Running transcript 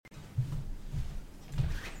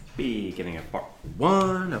Beginning of part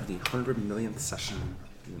 1 of the 100 millionth session.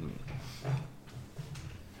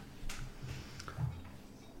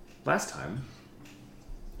 Last time,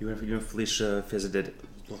 you and Felicia visited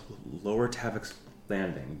Lower Tavik's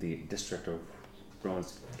Landing, the district of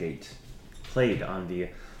Rowan's Gate, played on the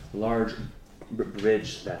large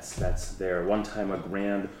bridge that's there. One time a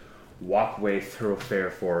grand walkway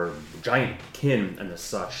thoroughfare for giant kin and the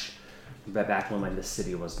such. Back when the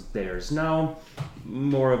city was theirs. Now,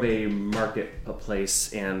 more of a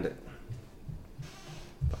marketplace and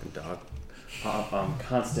fucking dog.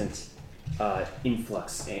 Constant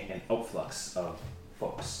influx and outflux of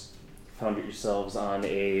folks. Found yourselves on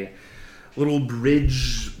a little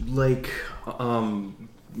bridge-like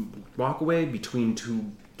walkway between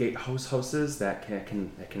two houses that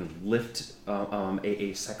can lift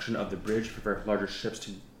a section of the bridge for larger ships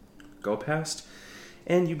to go past.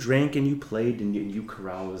 And you drank and you played and you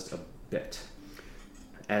caroused a bit.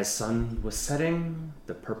 As sun was setting,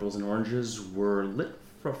 the purples and oranges were lit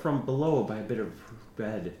from below by a bit of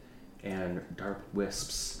red and dark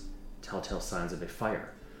wisps, telltale signs of a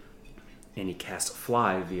fire. Annie cast a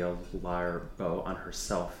fly via lyre bow on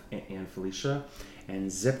herself and Felicia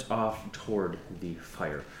and zipped off toward the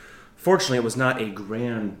fire. Fortunately, it was not a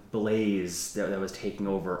grand blaze that was taking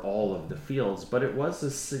over all of the fields, but it was a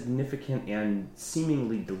significant and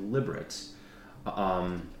seemingly deliberate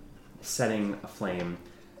setting aflame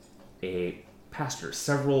a pasture.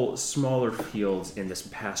 Several smaller fields in this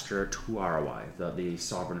pasture, Tuarawai, the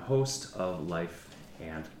sovereign host of life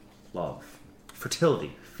and love.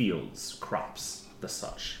 Fertility, fields, crops, the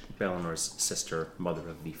such. Belenor's sister, mother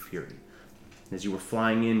of the Fury. As you were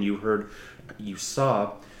flying in, you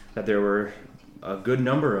saw that there were a good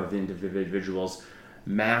number of individuals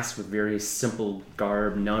masked with very simple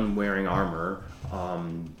garb, none wearing armor,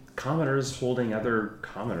 commoners holding other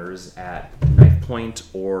commoners at knife point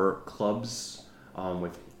or clubs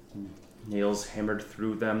with nails hammered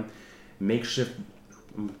through them, makeshift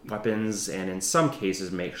weapons, and in some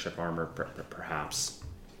cases makeshift armor perhaps.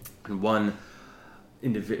 And one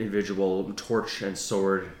individual, torch and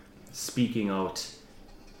sword, speaking out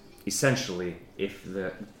essentially, if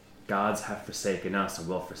the gods have forsaken us and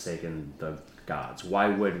will forsaken the gods, why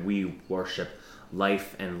would we worship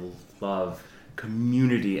life and love,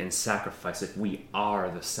 community and sacrifice if we are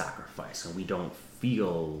the sacrifice and we don't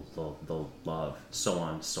feel the love, so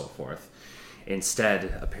on and so forth?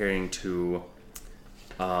 Instead, appearing to,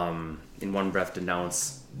 in one breath,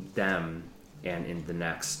 denounce them, and in the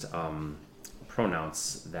next,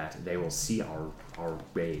 pronounce that they will see our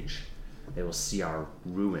rage, they will see our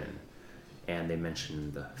ruin. And they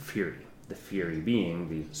mention the Fury being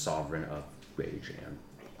the sovereign of rage and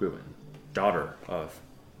ruin, daughter of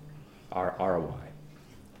Arawai,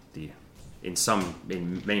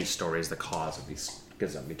 in many stories, the cause of the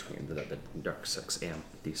schism between the Dark Six and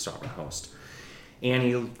the sovereign host.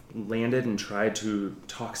 Annie landed and tried to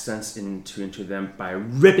talk sense into them by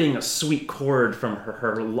ripping a sweet chord from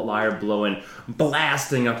her lyre blow and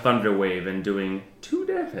blasting a thunder wave and doing 2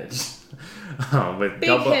 damage. With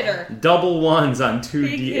double ones on 2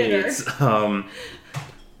 d8s.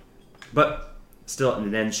 But still,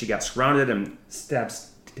 and then she got surrounded and stab,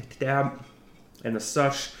 and as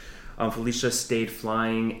such, Felicia stayed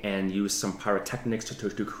flying and used some pyrotechnics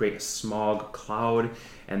to create a smog cloud,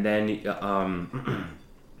 and then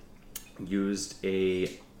used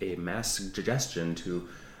a mass suggestion to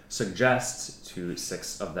suggest to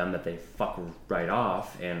 6 of them that they fuck right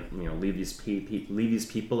off and leave these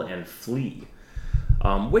people and flee,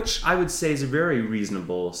 which I would say is a very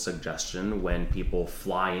reasonable suggestion when people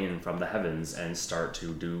fly in from the heavens and start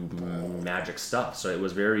to do magic stuff. So it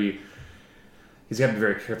was he's got to be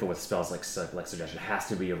very careful with spells like suggestion. It has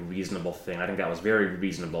to be a reasonable thing. I think that was very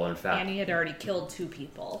reasonable. In fact, Annie had already killed 2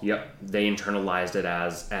 people. Yep, they internalized it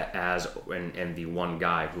as and the one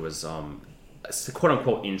guy who was quote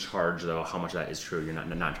unquote in charge, though how much of that is true, you're not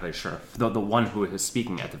entirely sure. The one who was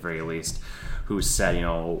speaking at the very least, who said,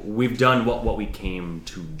 we've done what we came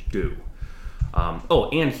to do.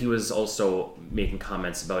 And he was also making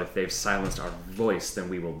comments about if they've silenced our voice, then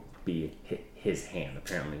we will be his hand,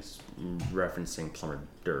 apparently referencing Plumber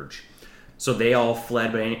Dirge. So they all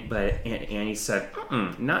fled, but Annie said,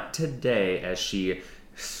 not today, as she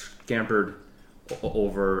scampered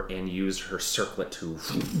over and used her circlet to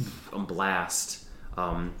blast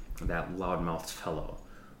that loudmouthed fellow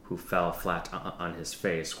who fell flat on his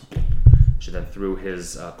face. She then threw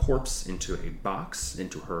his corpse into a box,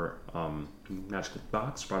 into her magical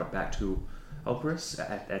box, brought it back to Elpris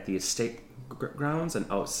at the estate grounds, and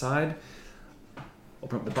outside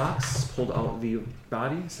opened up the box, pulled out the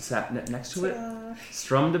body, sat next to it,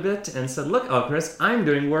 strummed a bit, and said, "Look, Elchris, I'm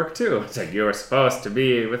doing work too." It's like, "You were supposed to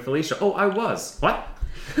be with Felicia." "Oh, I was." "What?"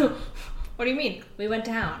 What do you mean? We went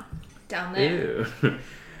down there. Ew.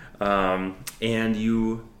 And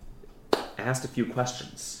you asked a few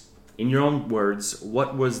questions. In your own words,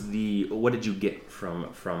 what did you get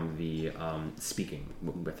from the speaking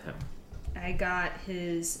with him? I got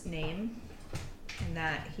his name, and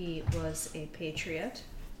that he was a patriot,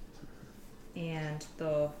 and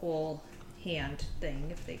the whole hand thing,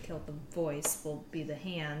 if they killed the voice, will be the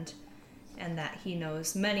hand, and that he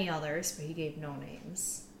knows many others, but he gave no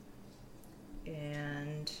names.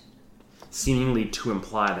 And seemingly to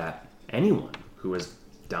imply that anyone who is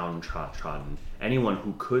downtrodden, anyone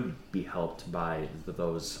who could be helped by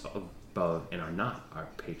those above and are not, are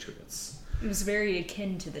patriots. It was very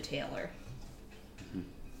akin to the tailor. Mm-hmm.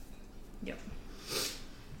 Yep.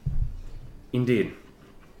 Indeed.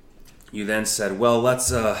 You then said, "Well,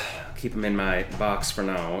 let's keep him in my box for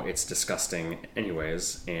now. It's disgusting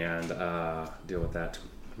anyways, and deal with that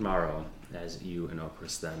tomorrow," as you and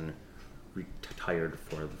Elchris then retired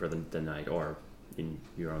for the night, or in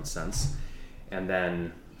your own sense, and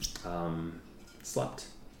then slept.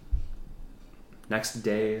 Next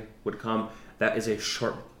day would come. That is a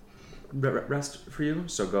short rest for you,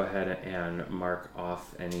 so go ahead and mark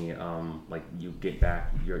off any like you get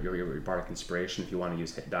back your bardic inspiration. If you want to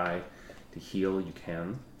use hit die to heal, you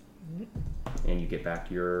can, and you get back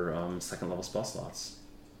your second level spell slots.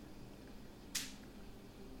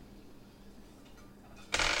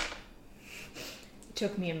 It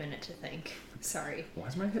took me a minute to think. Sorry. Why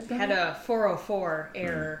is my hit die? Had a 404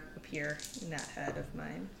 error appear in that head of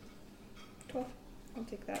mine. 12. I'll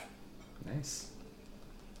take that. Nice.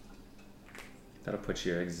 That'll put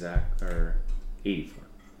you exact, or 84.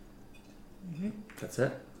 Mm-hmm. That's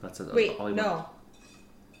it? That's it? Wait, all you no. want?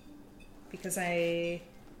 Because I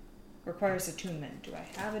requires attunement. Do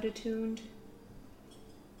I have it attuned?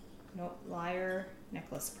 Nope. Lyre,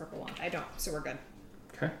 necklace, purple one. I don't, so we're good.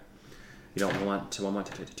 Okay. You don't want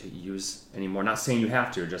to use anymore. Not saying you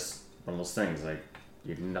have to, just one of those things, like,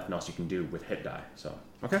 you nothing else you can do with hit die. So,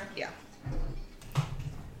 okay. Yeah.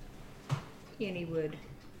 Annie would.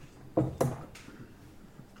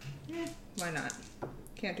 Why not?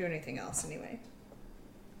 Can't do anything else anyway.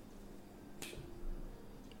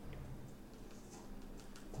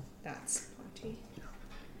 That's plenty. Yeah.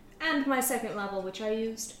 And my second level, which I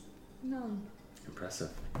used. None.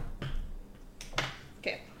 Impressive.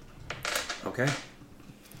 Okay. Okay.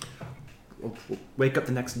 We'll wake up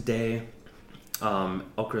the next day.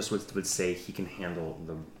 Elchris would say he can handle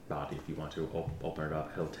the body if you want to open it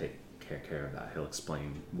up. He'll take care of that. He'll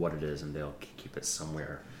explain what it is, and they'll keep it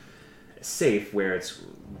somewhere safe where it's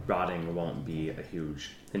rotting won't be a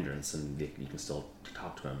huge hindrance, and you can still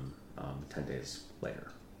talk to him 10 days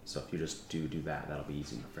later. So if you just do that, that'll be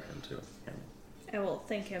easy for him to handle. I will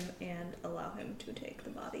thank him and allow him to take the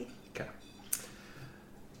body. Okay.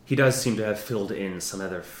 He does seem to have filled in some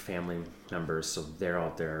other family members, so they're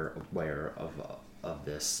out there aware of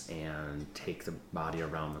this and take the body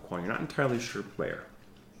around the corner. You're not entirely sure where,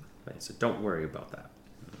 right? So don't worry about that.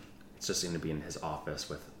 It's just going to be in his office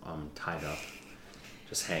with tied up,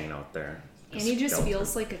 just hanging out there. And he just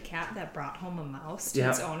feels like a cat that brought home a mouse to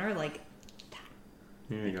its owner, like,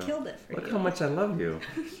 here you go. Killed it for you. Look how much I love you.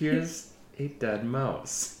 Here's a dead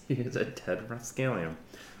mouse. Here's a dead rapscallion.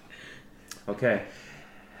 Okay.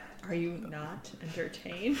 Are you not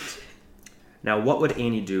entertained? Now, what would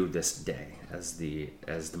Annie do this day as the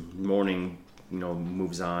morning,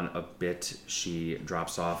 moves on a bit? She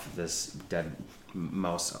drops off this dead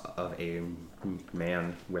mouse of a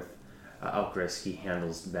man with Elchris. He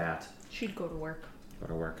handles that. She'd go to work. Go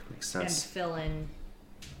to work. Makes sense. And fill in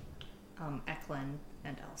Eklund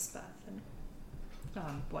and Elspeth and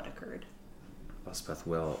what occurred. Elspeth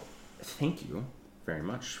will thank you very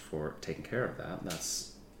much for taking care of that.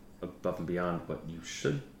 That's above and beyond what you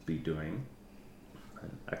should be doing.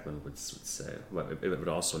 And Eklund would say, well, it would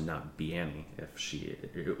also not be Annie if she.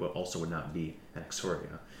 It also would not be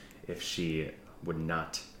Anaxoria if she would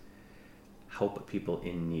not help people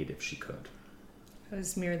in need if she could. I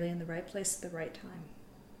was merely in the right place at the right time.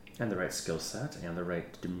 And the right skill set and the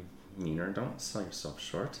right demeanor. Don't sell yourself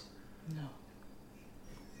short. No.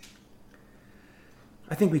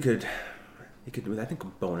 I think we could. I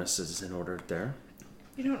think bonuses is in order there.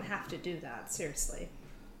 You don't have to do that, seriously.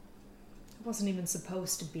 I wasn't even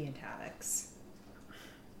supposed to be in Tavix.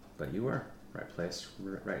 But you were. Right place,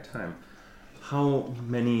 right time. How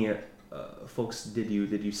many folks did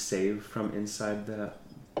you save from inside the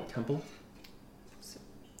temple?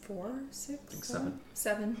 4, 6, I think 7.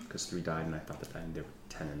 7. Because 3 died, and I thought that there were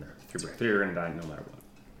 10 in there. 3 were going to die no matter what.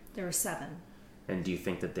 There were 7. And do you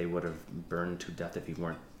think that they would have burned to death if you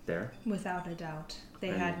weren't there? Without a doubt. They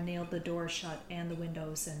had nailed the door shut and the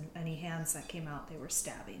windows, and any hands that came out, they were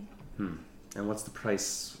stabbing. And what's the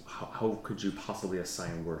price? How could you possibly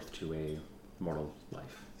assign worth to a mortal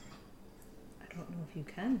life? I don't know if you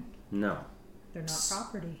can. No. They're not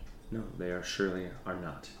property. No, they surely are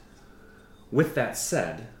not. With that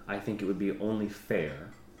said, I think it would be only fair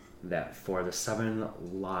that for the 7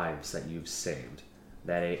 lives that you've saved,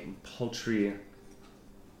 that a paltry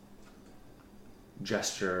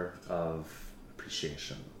gesture of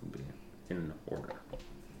appreciation would be in order.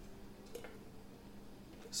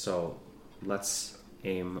 So let's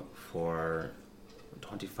aim for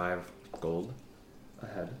 25 gold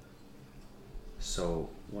ahead. So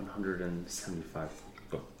 175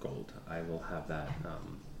 gold. I will have that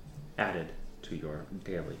added to your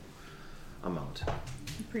daily amount.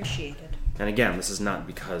 Appreciated. And again, this is not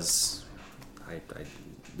because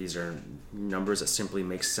these are numbers that simply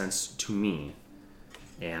make sense to me.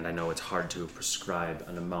 And I know it's hard to prescribe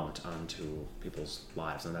an amount onto people's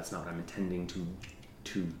lives, and that's not what I'm intending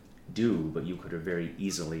to do, but you could have very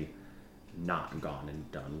easily not gone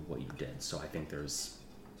and done what you did. So I think there's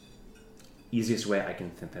easiest way I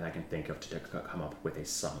can think of to come up with a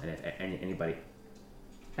sum. And if anybody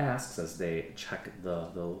asks as they check the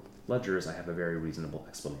ledgers, I have a very reasonable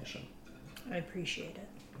explanation. I appreciate it.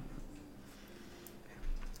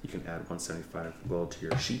 You can add 175 gold to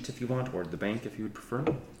your sheet if you want, or the bank if you would prefer.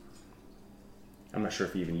 I'm not sure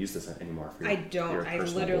if you even use this anymore. For your, I don't. your I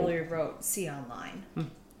literally wrote "see online."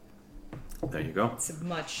 There you go. It's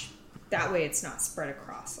that way it's not spread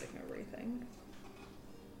across like everything.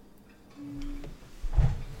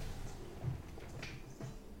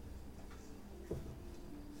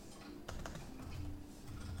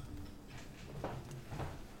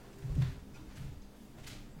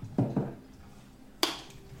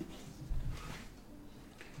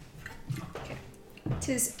 Okay.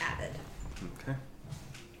 'Tis added. Okay.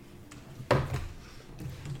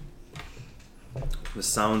 The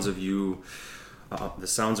sounds of you, the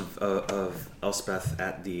sounds of Elspeth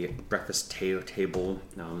at the breakfast table.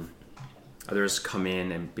 Others come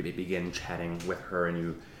in and begin chatting with her, and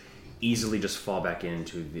you easily just fall back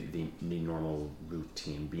into the normal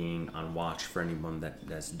routine, being on watch for anyone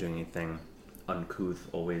that's doing anything uncouth.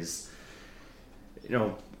 Always,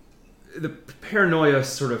 the paranoia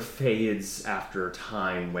sort of fades after a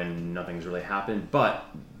time when nothing's really happened, but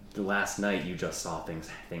the last night you just saw things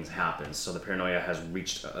happen, so the paranoia has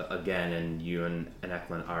reached again, and you and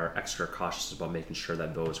Eklund are extra cautious about making sure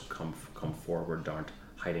that those who come forward aren't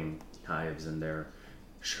hiding knives in their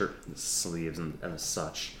shirt sleeves and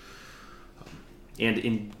such. And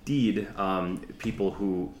indeed, people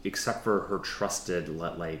who, except for her trusted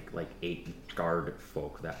like 8 guard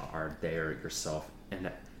folk that are there, yourself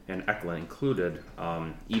and Eklund included,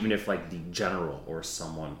 even if like the general or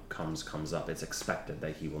someone comes up, it's expected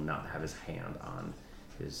that he will not have his hand on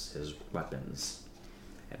his weapons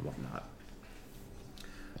and whatnot.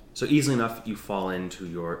 So easily enough, you fall into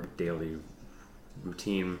your daily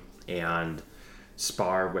routine and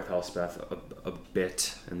spar with Elspeth a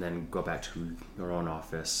bit, and then go back to your own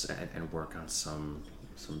office and work on some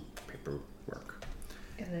paperwork.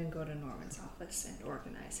 And then go to Norman's office and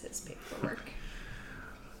organize his paperwork.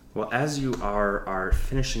 Well, as you are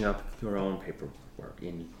finishing up your own paperwork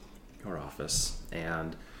in your office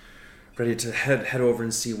and ready to head over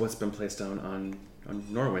and see what's been placed down on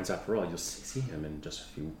Norwin's, after all, you'll see him in just a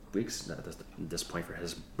few weeks at this point for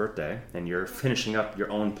his birthday, and you're finishing up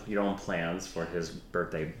your own plans for his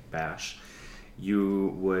birthday bash.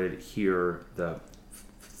 You would hear the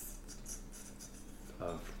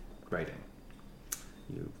of writing.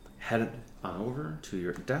 You head on over to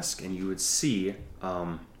your desk, and you would see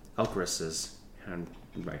Elkris's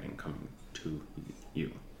handwriting coming to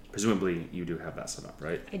you. Presumably, you do have that set up,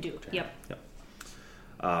 right? I do. Yep.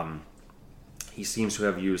 He seems to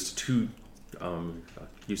have used 2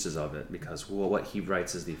 uses of it, because what he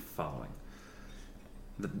writes is the following.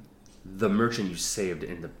 The merchant you saved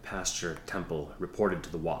in the pasture temple reported to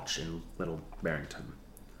the watch in Little Barrington.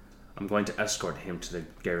 I'm going to escort him to the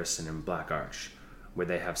garrison in Black Arch, where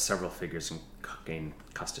they have several figures in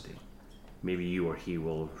custody. Maybe you or he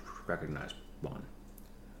will recognize one.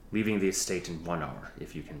 Leaving the estate in 1 hour,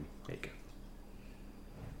 if you can make it.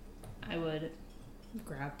 I would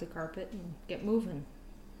grab the carpet and get moving.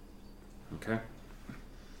 Okay.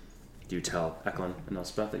 Do you tell Eklund and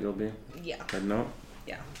Elspeth that you'll be heading out?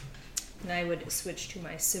 Yeah. And I would switch to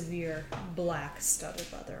my severe black studded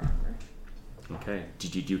leather armor. Okay.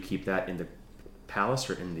 Did you keep that in the palace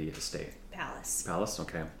or in the estate? Palace. Palace,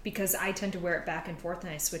 okay. Because I tend to wear it back and forth,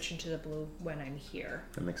 and I switch into the blue when I'm here.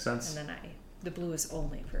 That makes sense. And then the blue is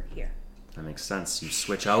only for here. That makes sense. You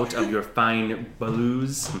switch out of your fine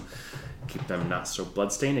blues, keep them not so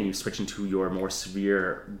bloodstained, and you switch into your more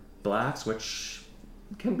severe blacks, which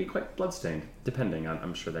can be quite bloodstained, depending on,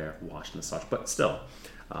 I'm sure they're washed and such, but still,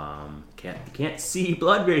 can't see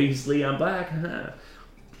blood very easily on black.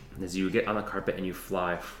 As you get on the carpet and you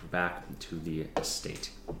fly back to the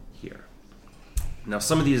estate here. Now,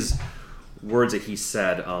 some of these words that he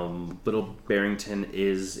said, Little Barrington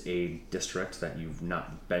is a district that you've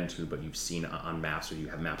not been to, but you've seen on maps, or you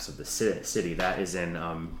have maps of the city. That is in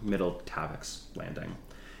Middle Tavick's Landing.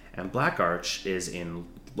 And Black Arch is in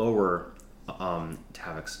Lower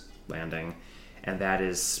Tavick's Landing. And that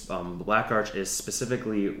is, Black Arch is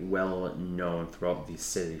specifically well known throughout the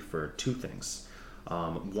city for two things.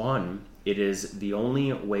 One, it is the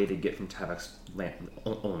only way to get from Tavick's Land,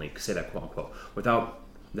 only, say that quote unquote, without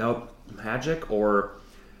magic or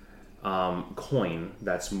coin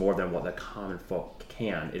that's more than what the common folk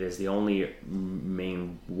can. It is the only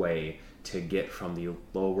main way to get from the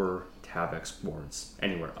lower Tavick's wards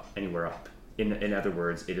anywhere up. In other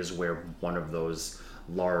words, it is where one of those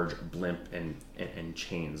large blimp and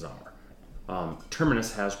chains are.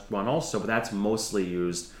 Terminus has one also, but that's mostly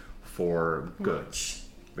used for goods.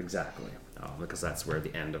 Exactly. Because that's where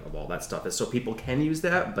the end of all that stuff is. So people can use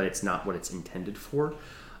that, but it's not what it's intended for.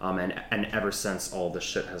 And ever since all the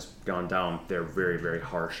shit has gone down, they're very, very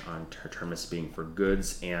harsh on Terminus being for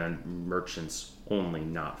goods and merchants only,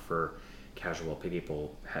 not for casual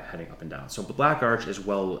people heading up and down. So the Black Arch is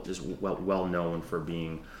well known for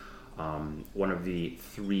being one of the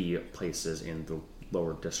three places in the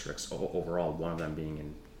lower districts overall. One of them being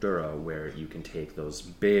in Dura, where you can take those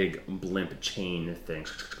big blimp chain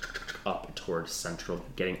things up towards central,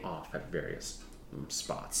 getting off at various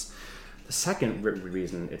spots. The second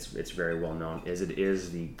reason it's very well known is it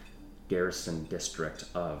is the garrison district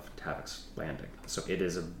of Tavick's Landing. So it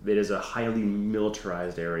is a highly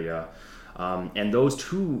militarized area, and those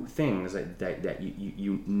two things that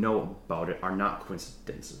you know about it are not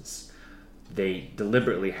coincidences. They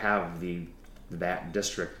deliberately have that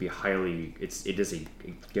district be highly, it is a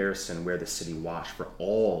garrison where the city watch for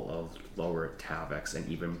all of lower Tavick's and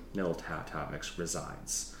even middle Tavick's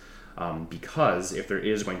resides. Because if there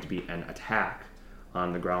is going to be an attack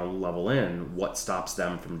on the ground level in, what stops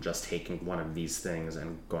them from just taking one of these things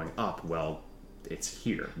and going up? Well, it's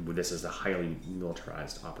here. This is a highly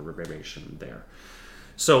militarized operation there.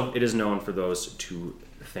 So it is known for those two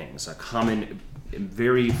things.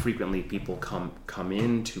 Very frequently people come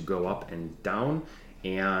in to go up and down,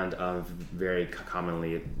 and very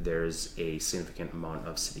commonly there's a significant amount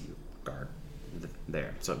of city guard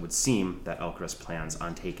there. So it would seem that Elkrus plans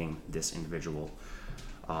on taking this individual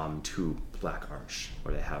to Black Arch,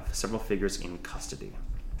 where they have several figures in custody.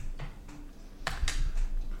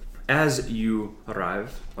 As you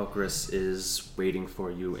arrive, Elkrus is waiting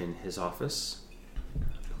for you in his office.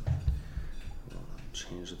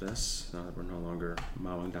 Change this now that we're no longer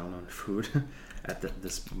mowing down on food at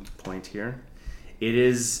this point here. It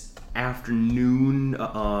is afternoon,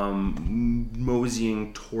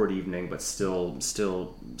 moseying toward evening, but still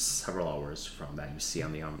several hours from that. You see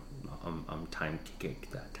on the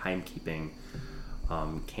timekeeping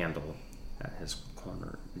candle at his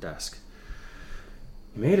corner desk.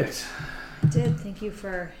 You made it. I did. Thank you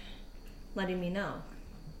for letting me know.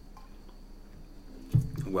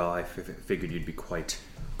 Well, I figured you'd be quite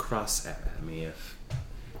cross at me if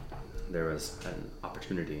there was an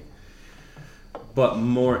opportunity. But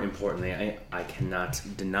more importantly, I cannot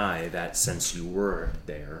deny that since you were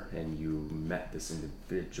there and you met this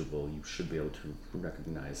individual, you should be able to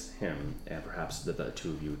recognize him, and perhaps the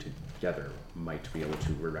two of you together might be able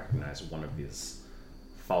to recognize one of these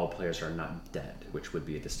foul players are not dead, which would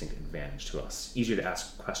be a distinct advantage to us. Easier to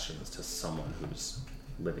ask questions to someone who's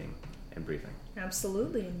living and breathing.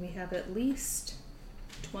 Absolutely, and we have at least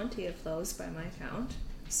 20 of those by my count,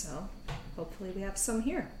 so hopefully we have some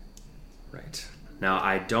here. Right. Now,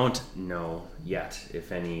 I don't know yet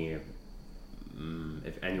if anyone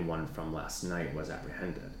from last night was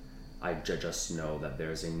apprehended. I just know that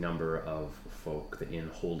there's a number of folk in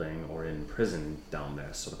holding or in prison down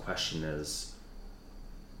there. So the question is,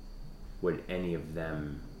 would any of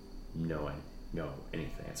them know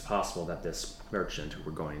anything? It's possible that this merchant who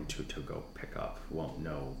we're going to go pick up won't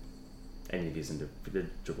know any of these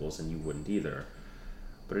individuals, and you wouldn't either.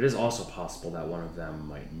 But it is also possible that one of them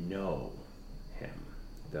might know him,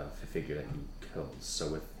 the figure that you killed. So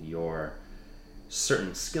with your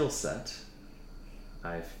certain skill set,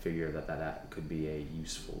 I figure that could be a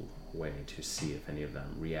useful way to see if any of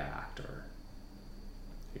them react or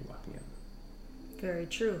you're walking in. Very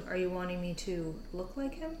true. Are you wanting me to look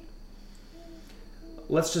like him?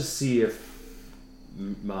 Let's just see if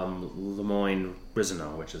Lemoyne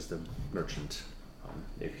Brisano, which is the merchant,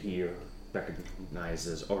 if he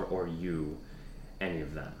recognizes or you any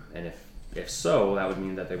of them, and if so, that would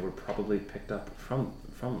mean that they were probably picked up from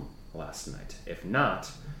last night. If not,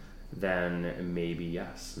 then maybe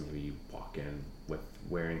yes, maybe you walk in with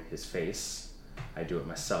wearing his face. I do it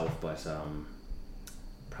myself, but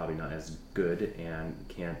probably not as good and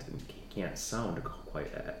can't sound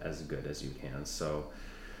quite as good as you can. So,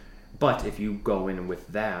 but if you go in with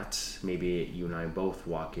that, maybe you and I both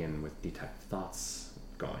walk in with detect thoughts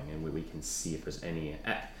going, and we can see if there's any.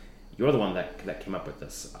 You're the one that came up with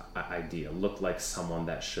this idea. Look like someone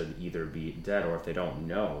that should either be dead, or if they don't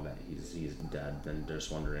know that he's dead, then they're just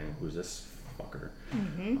wondering who's this fucker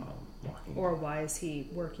walking. Or why is he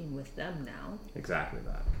working with them now? Exactly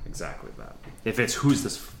that. If it's who's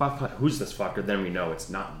this fucker, then we know it's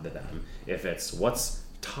not them. If it's what's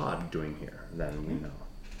Todd doing here, then we know.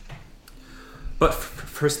 But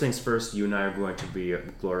first things first, you and I are going to be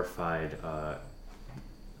glorified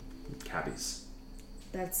cabbies.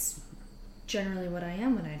 That's generally what I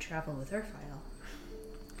am when I travel with Urfile.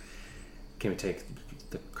 Can we take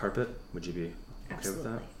the carpet? Would you be okay Absolutely.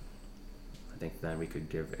 with that? I think then we could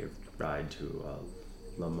give a ride to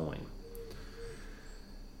Lemoyne.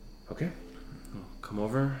 Okay, well, come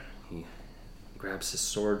over. He grabs his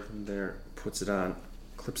sword from there, puts it on,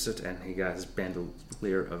 clips it, and he got his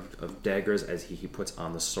bandolier of daggers. As he puts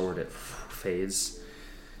on the sword, it fades.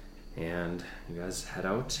 And you guys head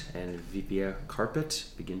out and via carpet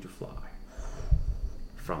begin to fly.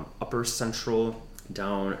 From upper central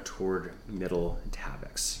down toward middle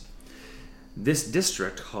Tavex. This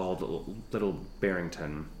district called Little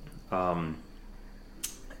Barrington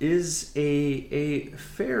is a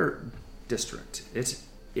fair district. It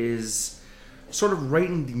is sort of right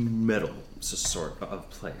in the middle sort of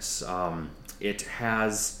place. It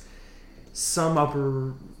has some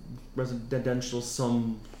upper residential,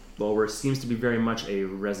 some lower. Seems to be very much a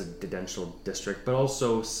residential district, but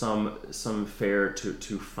also some fair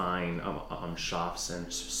to fine shops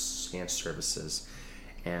and services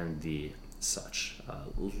and the such.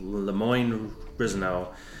 Lemoyne Brisano,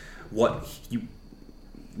 what you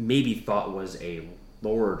maybe thought was a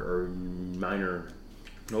lord or minor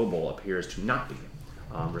noble, appears to not be.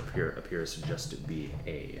 Appears to just be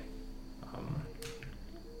a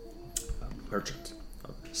merchant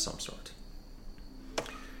of some sort.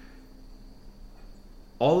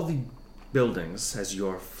 All of the buildings, as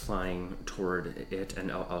you're flying toward it, and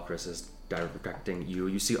Alcris is directing you,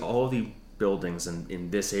 you see all the buildings in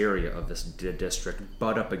this area of this district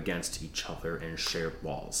butt up against each other and share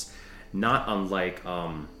walls. Not unlike,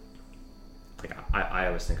 I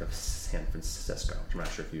always think of San Francisco, which I'm not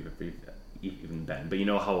sure if you've even been, but you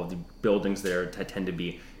know how the buildings there tend to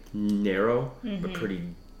be narrow, but pretty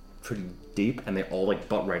deep, and they all like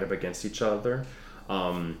butt right up against each other.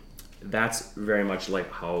 That's very much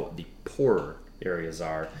like how the poorer areas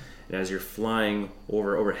are. And as you're flying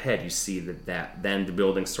overhead, you see that then the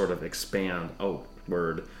buildings sort of expand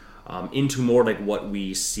outward into more like what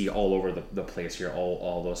we see all over the place here.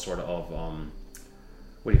 All those sort of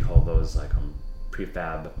what do you call those, like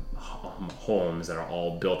prefab homes that are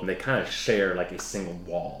all built, and they kind of share like a single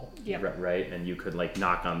wall. Yep. Right? And you could like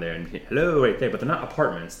knock on there and hello right there, but they're not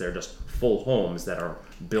apartments. They're just full homes that are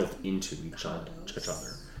built into each other.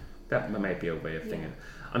 That might be a way of thinking.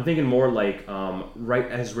 I'm thinking more like right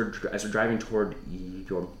as we're driving toward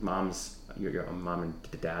your mom and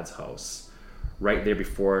dad's house, right there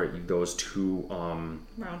before those two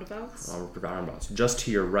roundabouts, just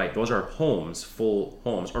to your right. Those are homes, full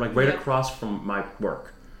homes, or like right across from my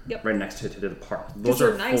work. Yep. Right next to the park. Those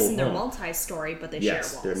are nice and they're homes. multi-story, but they share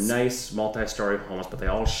walls. Yes, they're nice multi-story homes, but they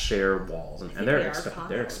all share walls, and they're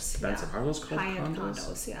expensive. Yeah. Are those called high-end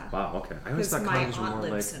condos? Yeah. Wow. Okay. I always thought condos were more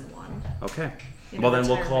lives like. In one. Okay. Well, then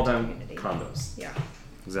we'll call them community. condos. Yeah.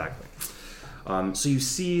 Exactly. So you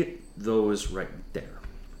see those right there.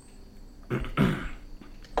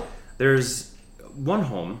 There's one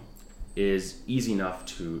home is easy enough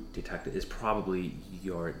to detect. It is probably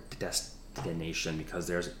your destination because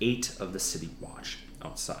there's 8 of the city watch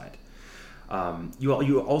outside.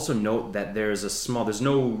 You also note that there's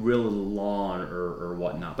no real lawn or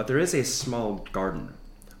whatnot, but there is a small garden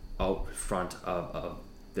out front of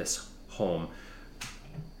this home.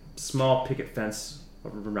 Small picket fence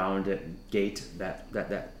around it, gate that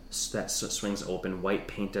swings open, white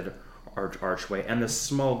painted archway, and the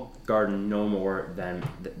small garden, no more than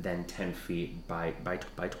 10 feet by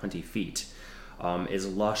 20 feet, is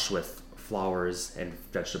lush with flowers and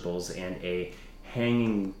vegetables, and a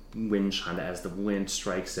hanging wind chime that as the wind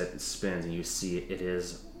strikes it spins, and you see it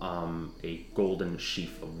is a golden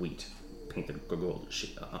sheaf of wheat, painted gold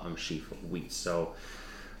sheaf of wheat. So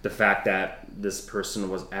the fact that this person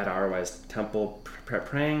was at Arwai's temple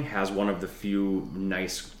praying, has one of the few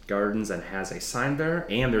nice gardens and has a sign there,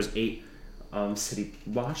 and there's 8 city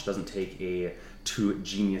watch. Doesn't take two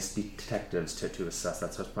genius detectives to assess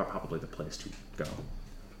that, so it's probably the place to go.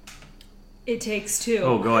 It takes 2.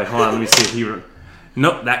 Oh, go ahead. Hold on. Let me see if he...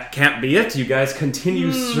 Nope, that can't be it. You guys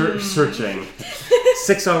continue searching.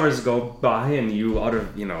 6 hours go by, and you,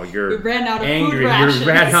 you're ran out of angry. Food rations. You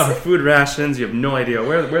ran out of food rations. You have no idea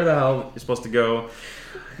where the hell you're supposed to go.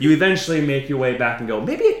 You eventually make your way back and go,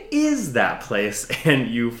 maybe it is that place, and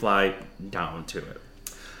you fly down to it.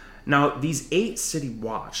 Now, these 8 city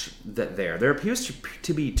watch there appears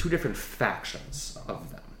to be 2 different factions of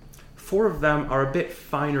them. 4 of them are a bit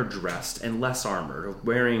finer dressed and less armored,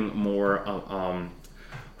 wearing more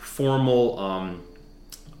formal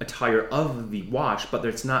attire of the watch, but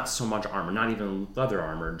there's not so much armor, not even leather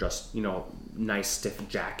armor, just, nice stiff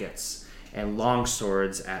jackets and long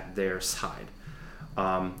swords at their side.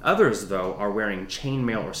 Others, though, are wearing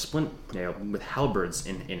chainmail or splint mail with halberds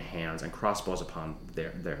in hands and crossbows upon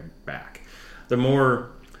their back. The more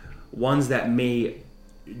ones that may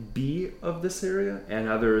be of this area, and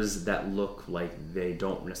others that look like they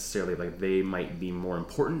don't necessarily, like they might be more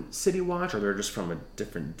important city watch, or they're just from a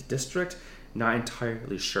different district. Not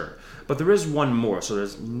entirely sure, but there is one more, so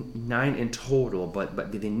there's 9 in total, but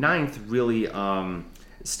the 9th really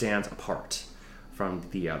stands apart from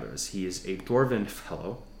the others. He is a dwarven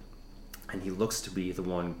fellow, and he looks to be the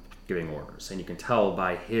one giving orders, and you can tell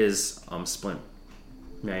by his splint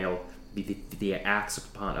mail, the axe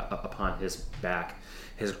upon his back,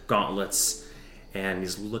 his gauntlets, and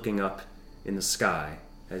he's looking up in the sky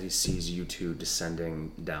as he sees you 2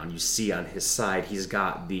 descending down. You see on his side he's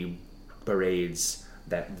got the berets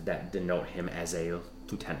that denote him as a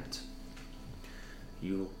lieutenant.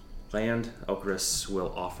 You land. Elkris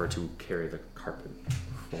will offer to carry the carpet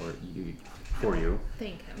for you.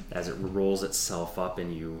 Thank him. As it rolls itself up,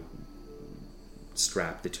 and you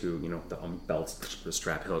strap the 2, the belts, the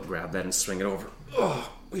strap. He'll grab that and swing it over.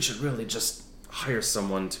 Oh, we should really just hire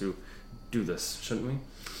someone to do this, shouldn't we?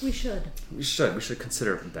 We should. We should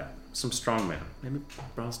consider that. Some strong man. Maybe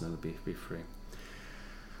Brosnan would be free.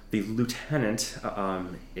 The lieutenant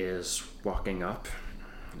is walking up.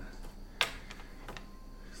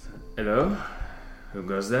 Hello? Who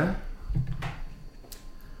goes there?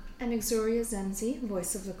 Anixoria Zenzi,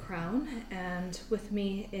 voice of the crown, and with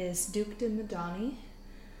me is Duke de Madani,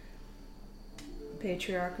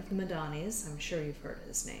 patriarch of the Madanis. I'm sure you've heard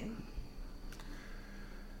his name.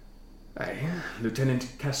 Aye, Lieutenant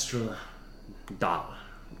Kestrin Dahl.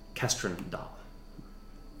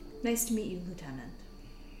 Nice to meet you, Lieutenant.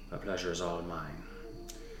 My pleasure is all mine.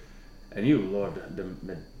 And you, Lord de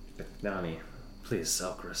Madani, please,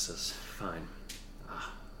 Elkris is fine.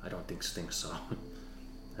 I don't think so.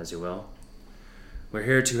 As you will. We're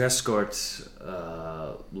here to escort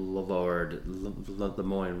Lord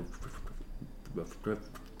Lemoyne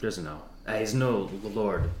Brisno. He's no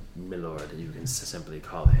Lord, Milord. You can simply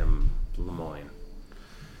call him Lemoyne.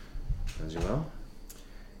 As you will.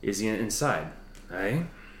 Is he inside? Aye.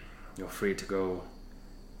 You're free to go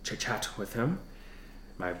chat with him.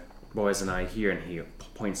 My boys and I here, and he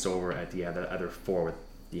points over at the other 4 with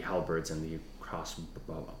the halberds and the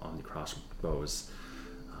crossbows.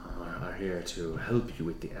 Are here to help you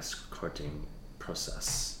with the escorting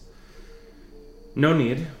process. No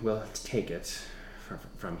need, we'll take it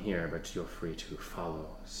from here, but you're free to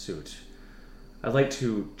follow suit. I'd like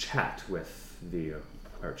to chat with the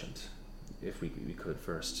merchant, if we could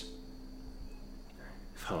first.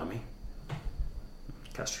 Follow me.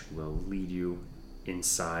 Kestrin will lead you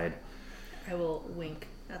inside. I will wink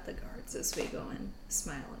at the guards as we go in,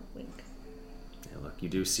 smile and wink. Yeah, look, you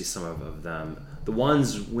do see some of them. The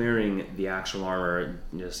ones wearing the actual armor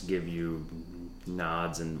just give you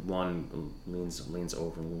nods, and one leans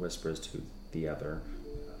over and whispers to the other.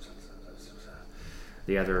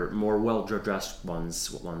 The other more well-dressed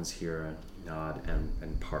ones here nod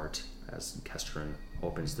and part as Kestrin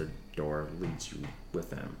opens the door, leads you with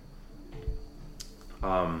them.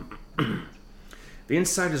 The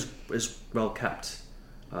inside is well kept.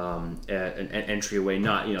 An entryway,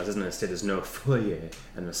 not, it doesn't say there's no foyer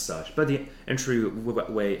and as such, but the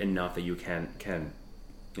entryway enough that you can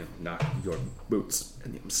knock your boots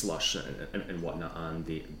and the slush and whatnot on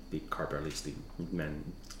the carpet, or at least the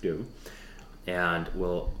men do, and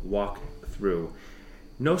will walk through.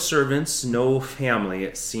 No servants, no family.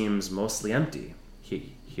 It seems mostly empty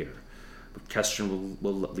here. But Kestrin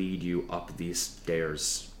will lead you up these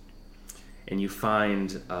stairs, and you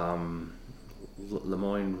find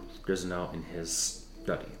Lemoyne Grisnow in his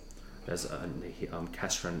study. As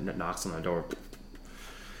Kestrin knocks on the door.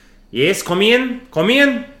 Yes, come in.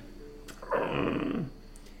 And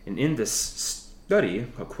in this study,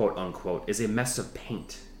 quote unquote, is a mess of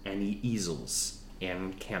paint and easels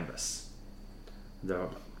and canvas. The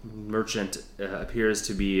merchant appears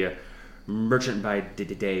to be a merchant by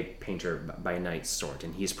day, painter by night sort,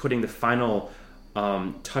 and he's putting the final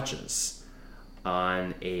touches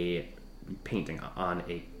on a painting on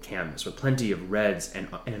a canvas with plenty of reds and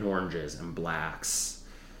oranges and blacks,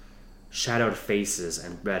 shadowed faces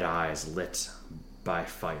and red eyes lit by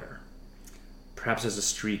fire. Perhaps there's a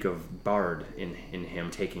streak of bard in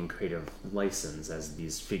him taking creative license, as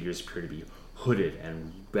these figures appear to be hooded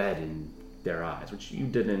and red in their eyes, which you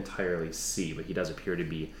didn't entirely see, but he does appear to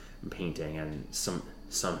be painting, and some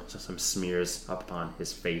smears up upon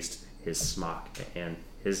his face, his smock, and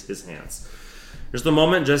his hands. There's the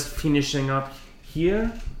moment just finishing up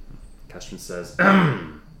here. Kestrin says,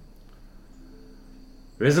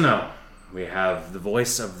 Rizno, we have the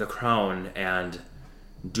voice of the crown and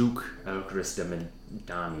Duke Elchris de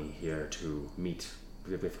Medani here to meet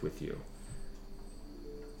with you.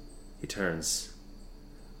 He turns.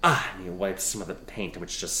 And he wipes some of the paint,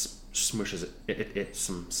 which just smushes it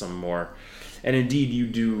some more. And indeed, you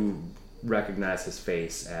do recognize his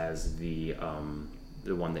face as the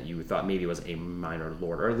one that you thought maybe was a minor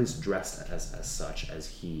lord, or at least dressed as such, as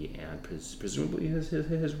he and presumably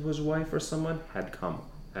his wife or someone had come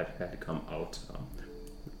out,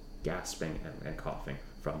 gasping and coughing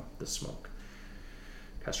from the smoke.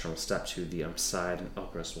 Kestrin will step to the side, and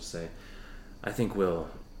Elchris will say, "I think we'll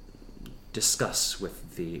discuss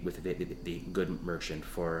with the good merchant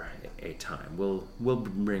for a time. We'll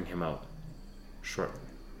bring him out shortly."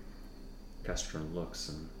 Kestrin looks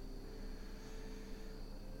and,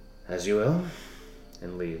 "As you will,"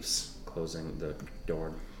 and leaves, closing the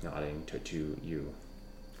door, nodding to you.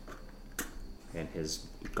 And his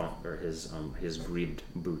his greaved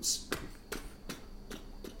boots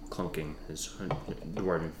clunking his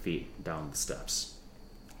dwarven feet down the steps.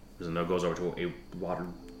 Rizno goes over to a water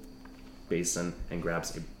basin and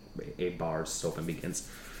grabs a bar of soap and begins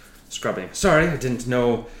scrubbing. "Sorry, I didn't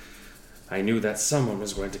know. I knew that someone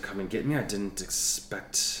was going to come and get me. I didn't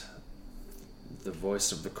expect the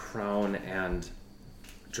voice of the crown and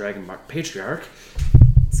Dragonmark Patriarch."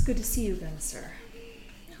 It's good to see you again, sir.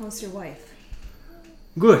 How's your wife?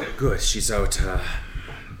 Good. She's out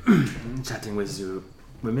chatting with the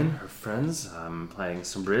women, her friends, playing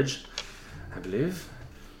some bridge, I believe.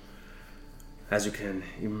 As you can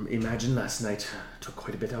imagine, last night took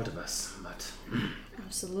quite a bit out of us, but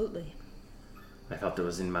Absolutely. I felt it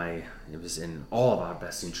was in all of our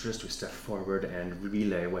best interest to step forward and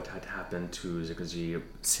relay what had happened to the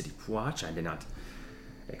city watch. I did not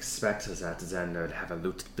expect that then they'd have a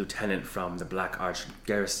lieutenant from the Black Arch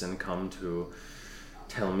garrison come to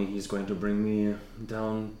tell me he's going to bring me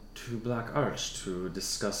down to Black Arch to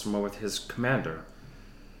discuss more with his commander.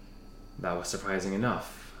 That was surprising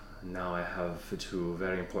enough. Now I have two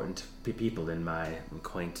very important people in my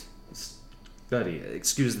quaint study.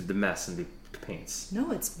 Excuse the mess and the paints.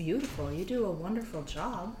 No, it's beautiful. You do a wonderful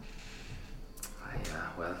job.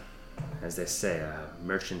 Well, as they say, a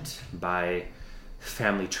merchant by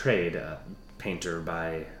family trade, a painter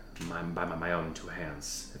by my own two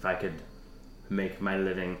hands. If I could make my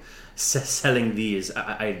living selling these,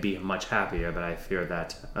 I'd be much happier, but I fear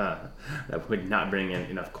that that would not bring in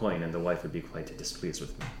enough coin, and the wife would be quite displeased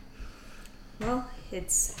with me. Well,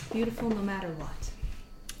 it's beautiful no matter what.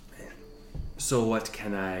 So what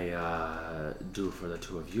can I do for the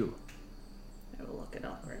two of you? I will look at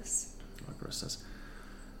Elchris. Elchris says,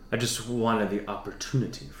 "I just wanted the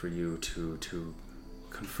opportunity for you to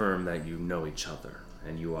confirm that you know each other,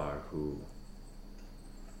 and you are who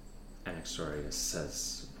Anaxorius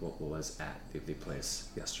says what was at the place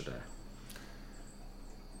yesterday."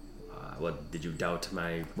 What, did you doubt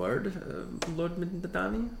my word, Lord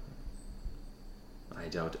Midani? I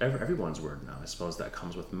doubt everyone's word now. I suppose that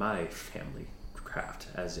comes with my family craft,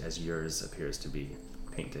 as yours appears to be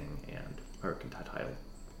painting and mercantile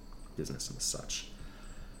business and such.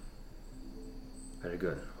 Very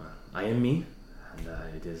good. Well, I am me, and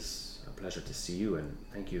it is a pleasure to see you, and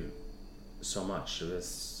thank you so much.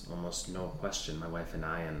 There's almost no question my wife and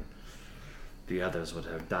I and the others would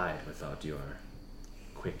have died without your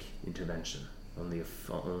quick intervention. Only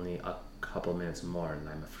a couple minutes more, and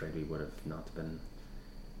I'm afraid we would have not been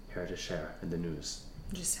here to share in the news.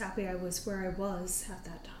 I'm just happy I was where I was at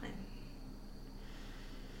that time.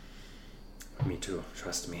 Me too,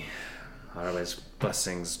 trust me. Otherwise,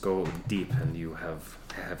 blessings go deep, and you have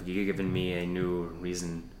given me a new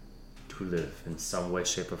reason to live in some way,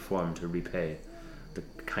 shape, or form to repay the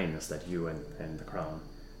kindness that you and the crown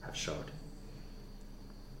have showed.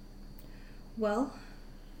 Well,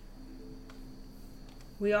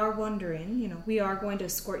 we are wondering, we are going to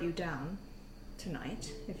escort you down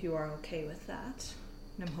tonight, if you are okay with that.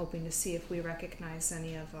 And I'm hoping to see if we recognize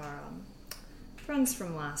any of our friends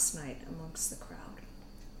from last night amongst the crowd.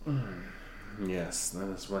 Yes, that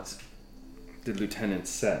is what the lieutenant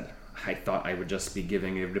said. I thought I would just be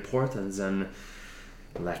giving a report and then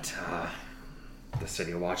let the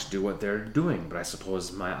city watch do what they're doing, but I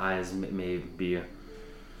suppose my eyes may be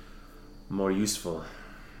more useful.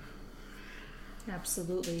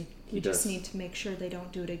 Absolutely. You just need to make sure they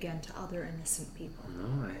don't do it again to other innocent people.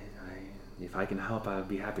 No, if I can help, I would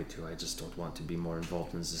be happy to. I just don't want to be more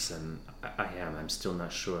involved in this, and I'm still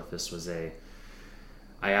not sure if this was I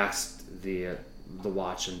asked the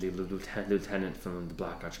watch and the lieutenant from the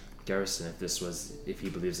Black Arch Garrison if he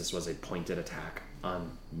believes this was a pointed attack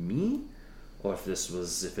on me, or if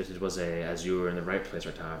it was as you were in the right place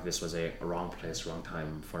right time, if this was a wrong place, wrong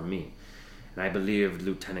time for me. And I believe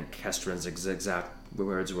Lieutenant Kestrin's exact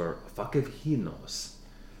words were, "Fuck if he knows."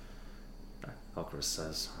 Elkris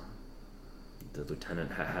says, the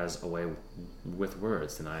lieutenant has a way with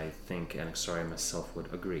words, and I think Anaxari and myself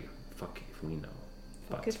would agree. Fuck if we know.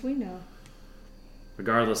 Fuck if we know.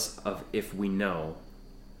 Regardless of if we know,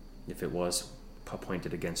 if it was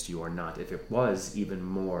pointed against you or not, if it was even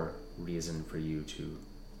more reason for you to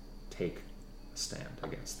take a stand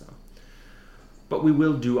against them. But we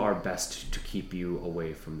will do our best to keep you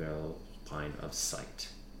away from their line of sight.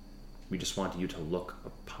 We just want you to look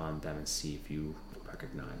upon them and see if you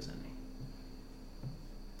recognize any.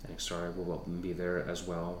 Anaxari will be there as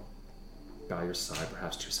well, by your side.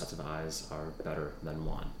 Perhaps 2 sets of eyes are better than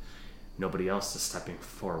one. Nobody else is stepping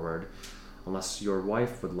forward, unless your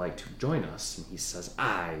wife would like to join us. And he says,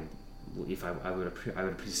 I would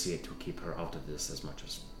appreciate to keep her out of this as much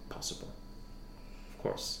as possible. Of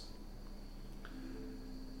course.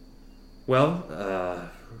 Well,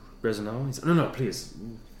 Reznal, he said, no, please,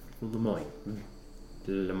 Lemoyne.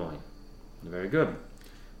 Very good.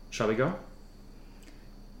 Shall we go?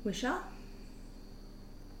 We shall.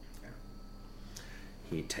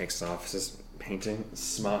 He takes off his painting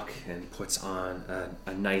smock and puts on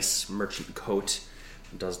a nice merchant coat,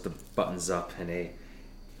 does the buttons up, and a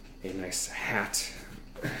nice hat.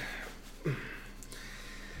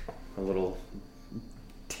 A little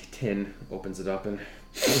tin, opens it up, and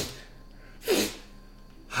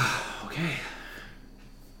okay.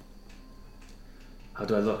 How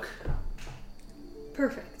do I look?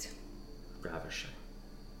 Perfect. Ravishing.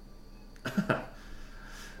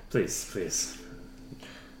 Please.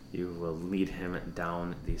 You will lead him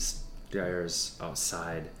down these stairs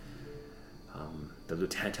outside. The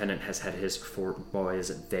lieutenant has had his 4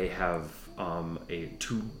 boys. They have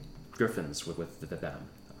 2 griffins with them.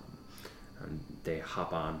 And they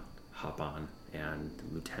hop on, and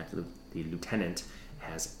the lieutenant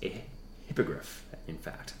has a hippogriff, in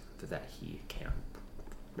fact, that he can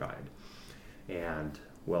ride, and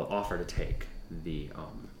will offer to take the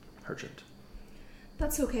merchant.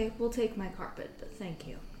 That's okay. We'll take my carpet, but thank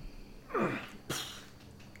you.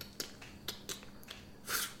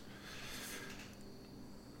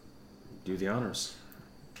 Do the honors.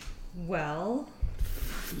 Well,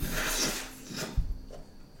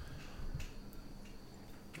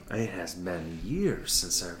 it has been years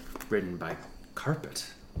since I've ridden by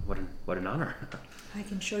carpet. What an honor. I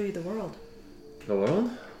can show you the world. The world?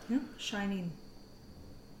 Yeah, shining.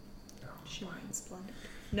 Shining splendid.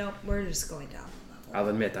 No, we're just going down a level. I'll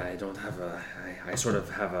admit I don't have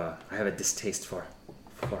I have a distaste for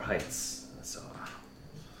heights. So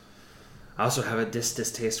I also have a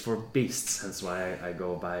distaste for beasts. That's why I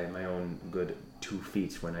go by my own good 2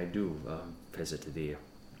 feet when I do visit the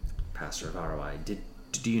pastor of ROI.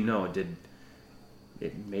 Do you know? Did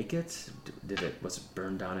it make it? Was it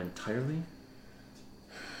burned down entirely?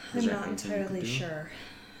 I'm not entirely sure.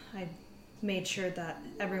 I made sure that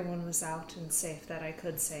everyone was out and safe that I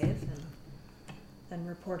could save, and then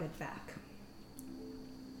reported back.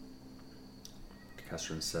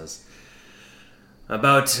 Kestrin says,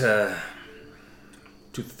 about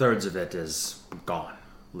 2/3 of it is gone,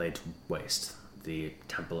 laid waste. The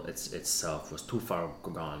temple itself was too far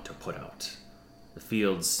gone to put out. The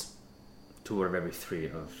fields 2 out of every 3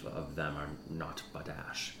 of them are not but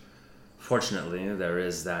ash. Fortunately, there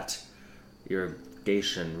is that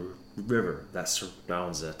irrigation river that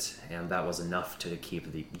surrounds it, and that was enough to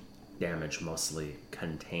keep the damage mostly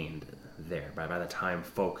contained there. By the time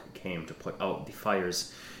folk came to put out the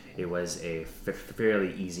fires, it was a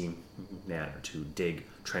fairly easy matter to dig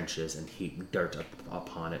trenches and heap dirt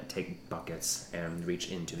upon it, take buckets, and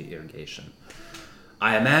reach into the irrigation.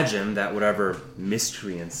 I imagine that whatever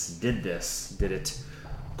miscreants did it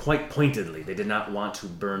quite pointedly. They did not want to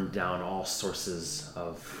burn down all sources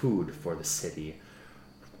of food for the city.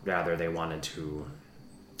 Rather, they wanted to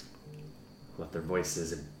let their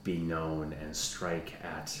voices be known and strike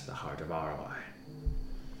at the heart of ROI.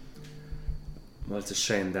 Well, it's a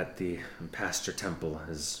shame that the Pastor Temple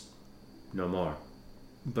is no more,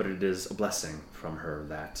 but it is a blessing from her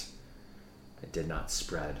that it did not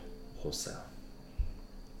spread wholesale.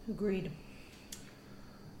 Agreed.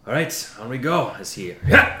 All right, on we go. As he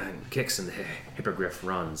and kicks and the hippogriff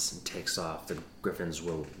runs and takes off, the griffins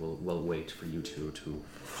will wait for you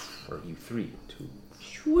you 3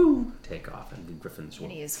 to take off, and the griffins will.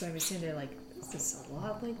 And he is going to be sitting there like, this is a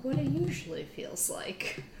lot like what it usually feels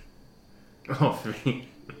like. Oh, 3.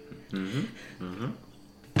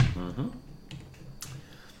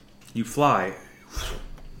 You fly,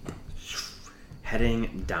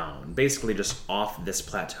 heading down, basically just off this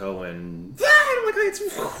plateau and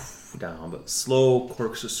it's down, but slow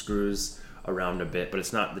corkscrews around a bit, but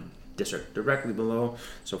it's not the district directly below,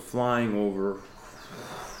 so flying over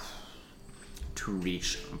to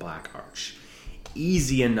reach Black Arch.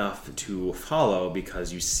 Easy enough to follow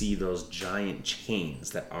because you see those giant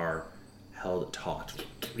chains that are held taut.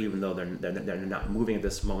 Even though they're not moving at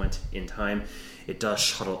this moment in time, it does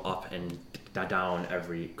shuttle up and down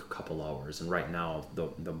every couple hours, and right now the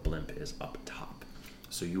blimp is up top.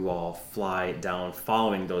 So you all fly down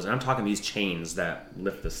following those, and I'm talking these chains that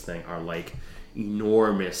lift this thing are like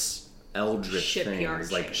enormous eldritch Shipyard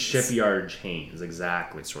things, like chains. shipyard chains,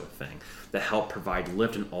 exactly, sort of thing, that help provide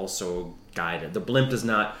lift and also guide it. The blimp does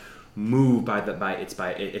not move by its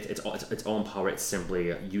own power. It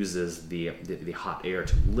simply uses the hot air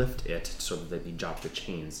to lift it, so that the job of the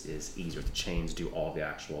chains is easier. The chains do all the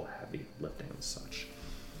actual heavy lifting and such.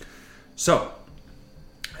 So,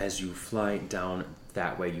 as you fly down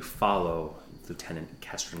that way, you follow Lieutenant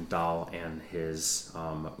Kestrin Dahl and his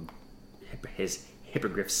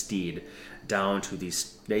hippogriff steed down to the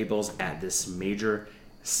stables at this major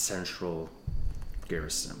central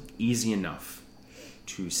garrison. Easy enough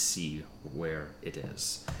to see where it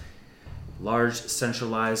is. Large,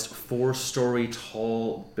 centralized, 4-story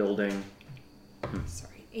tall building.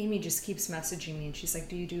 Sorry. Amy just keeps messaging me and she's like,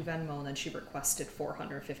 do you do Venmo? And then she requested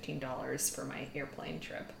 $415 for my airplane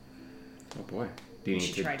trip. Oh boy. Do you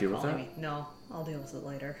need to deal with that? Me. No, I'll deal with it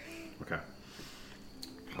later. Okay.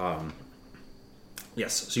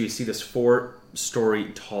 Yes, so you see this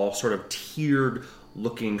 4-story tall, sort of tiered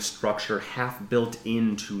looking structure, half built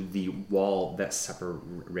into the wall that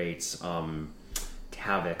separates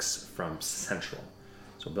Tavix from Central.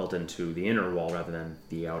 So built into the inner wall rather than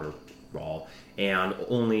the outer wall, and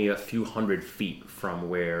only a few hundred feet from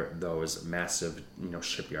where those massive,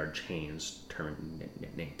 shipyard chains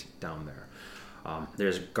terminate down there.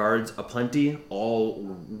 There's guards aplenty,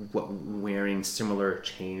 all wearing similar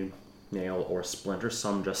chain nail or splinter,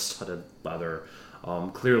 some just studded leather.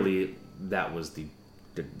 Clearly, that was the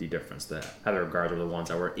difference. The other guards are the ones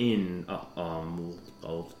that were in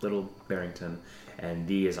Little Barrington, and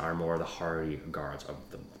these are more the hardy guards of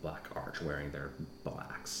the Black Arch, wearing their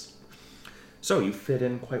blacks. So you fit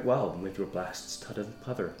in quite well with your black studded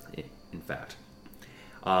leather, in fact.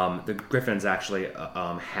 The griffins actually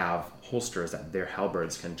have holsters that their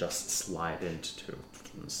halberds can just slide into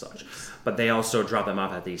and such. But they also drop them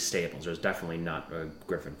off at these stables. There's definitely not a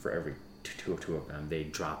griffin for every two of them. They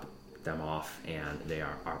drop them off and they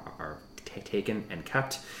are taken and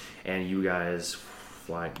kept. And you guys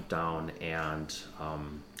fly down, and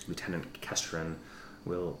Lieutenant Kestrin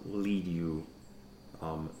will lead you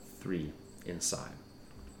 3 inside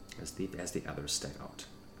as the others stay out.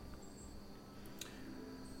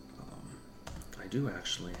 I do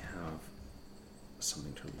actually have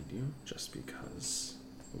something to read you, just because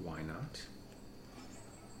why not?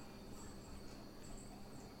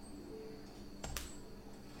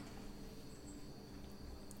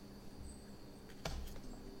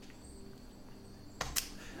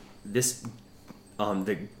 This,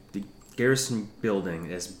 the garrison building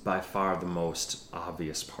is by far the most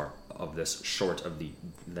obvious part of this, short of the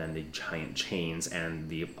giant chains and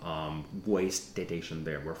the way station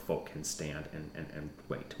there where folk can stand and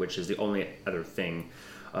wait, which is the only other thing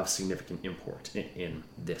of significant import in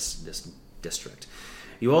this district.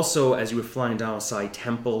 You also, as you were flying down, saw a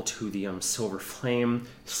temple to the Silver Flame,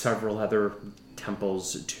 several other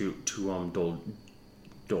temples to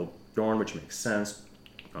Dol Dorn, which makes sense,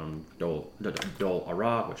 Dol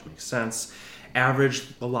Ara, which makes sense. Average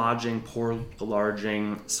lodging, poor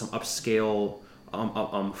lodging, some upscale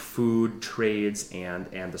food trades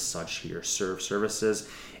and the such here, services,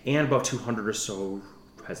 and about 200 or so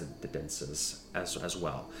residences as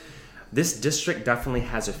well. This district definitely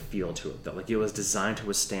has a feel to it, though. Like, it was designed to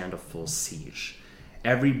withstand a full siege.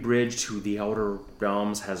 Every bridge to the outer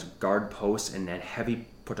realms has guard posts and heavy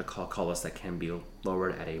portcullis that can be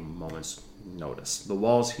lowered at a moment's notice. The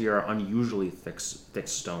walls here are unusually thick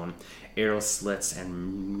stone, arrow slits,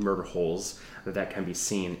 and murder holes that can be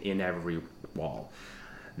seen in every wall.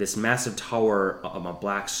 This massive tower of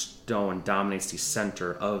black stone dominates the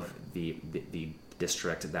center of the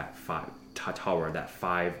district. That tower, that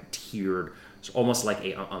 5-tiered, it's almost like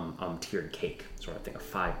a tiered cake sort of thing, a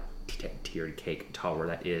 5-tiered cake tower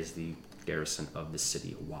that is the garrison of the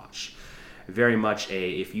city watch. Very much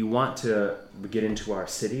if you want to get into our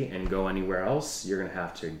city and go anywhere else, you're going to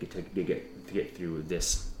have to get through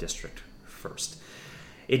this district first.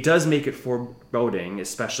 It does make it foreboding,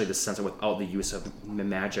 especially the sense that without the use of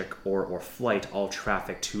magic or flight, all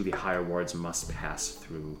traffic to the higher wards must pass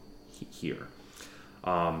through here.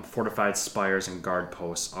 Fortified spires and guard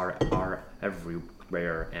posts are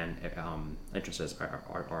everywhere, and entrances are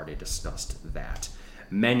already discussed that.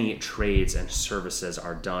 Many trades and services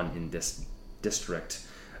are done in this district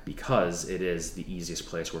because it is the easiest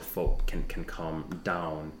place where folk can come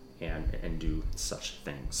down and do such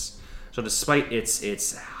things. So despite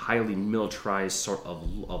its highly militarized sort of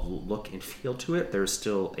look and feel to it, there's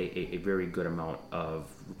still a very good amount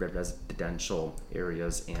of residential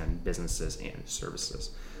areas and businesses and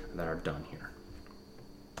services that are done here.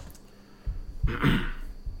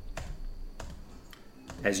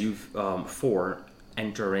 As you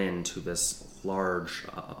enter into this large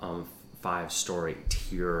 5-story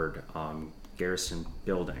tiered garrison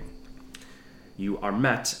building, you are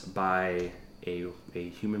met by a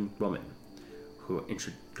human woman who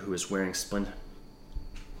is wearing splendid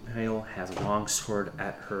mail, has a long sword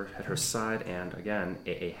at her side, and again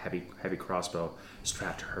a heavy crossbow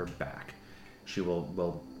strapped to her back. She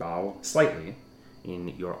will bow slightly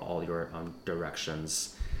in all your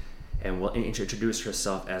directions, and will introduce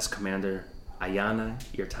herself as Commander Ayana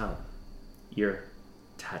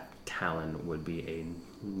Talon would be a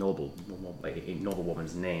noble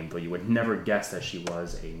woman's name, though you would never guess that she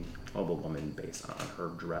was a noble woman based on her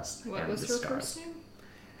dress What and was disguise. her first name?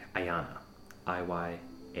 Ayana, Iyanna.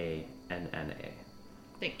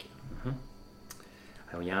 Thank you.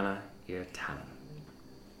 Ayana Talon.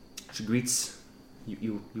 She greets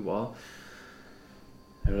you all.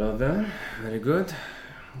 Hello there. Very good.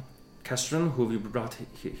 Castron, who have you brought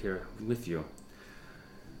here with you?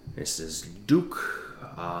 This is Duke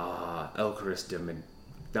Elkaris de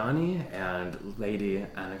Medani and Lady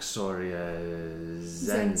Anaxoria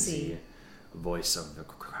Zenzi, voice of the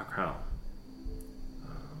crown.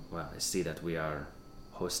 Well, I see that we are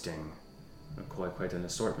hosting quite an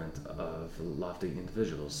assortment of lofty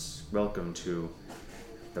individuals. Welcome to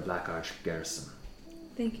the Black Arch Garrison.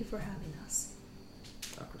 Thank you for having us.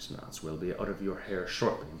 Of course not. We'll be out of your hair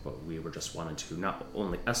shortly, but we were just wanting to not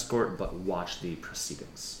only escort, but watch the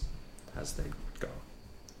proceedings as they go.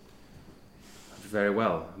 Very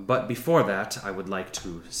well. But before that, I would like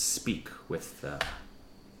to speak with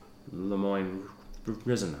Lemoyne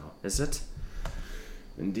Risenau. Is it?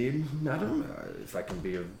 Indeed, madam. If I can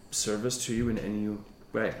be of service to you in any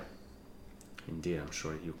way. Indeed, I'm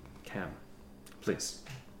sure you can. Please.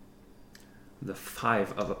 The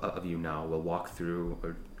 5 of you now will walk through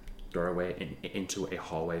a doorway into a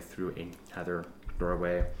hallway, through another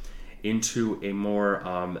doorway, into a more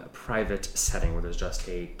private setting where there's just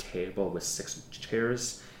a table with 6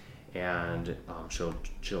 chairs, and she'll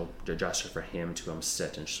gesture for him to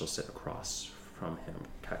sit, and she'll sit across from him.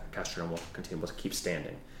 Castron will continue to keep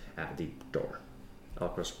standing at the door.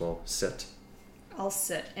 Elkaris will sit. I'll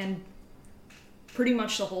sit, and pretty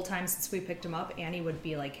much the whole time since we picked him up, Annie would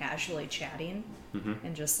be like casually chatting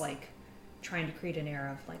and just like trying to create an air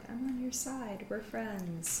of like, I'm on your side, we're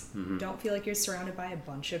friends. Don't feel like you're surrounded by a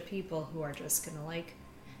bunch of people who are just gonna like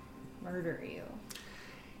murder you.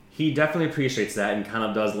 He definitely appreciates that and kind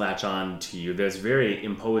of does latch on to you. There's very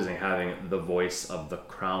imposing having the voice of the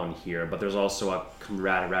crown here, but there's also a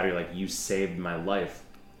camaraderie, like, you saved my life,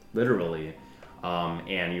 literally,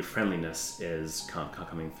 and your friendliness is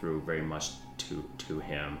coming through very much to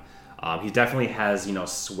him. He definitely has,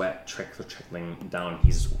 sweat trickling down.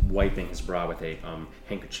 He's wiping his brow with a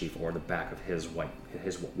handkerchief or the back of his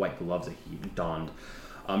white gloves that he donned.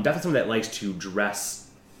 Definitely someone that likes to dress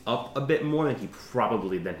up a bit more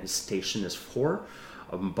than his station is for.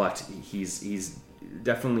 But he's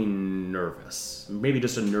definitely nervous. Maybe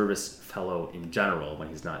just a nervous fellow in general when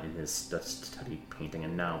he's not in his study painting,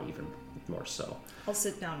 and now even more so. I'll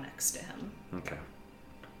sit down next to him. Okay.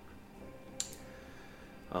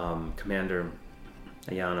 Commander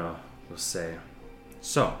Ayana will say,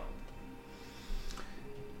 "So,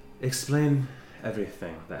 explain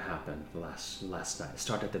everything that happened last night.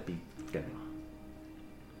 Start at the beginning."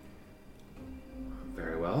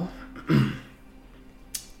 Very well.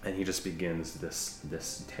 And he just begins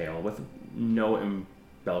this tale with no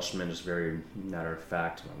embellishment, just very matter of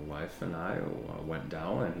fact. My wife and I went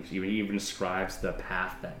down, and he even describes the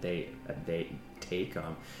path that they take.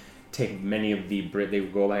 Take many of they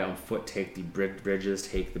go by on foot, take the bridges,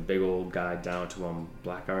 take the big old guy down to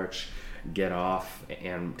Black Arch, get off,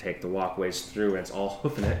 and take the walkways through, and it's all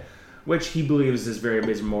hoofing it, which he believes is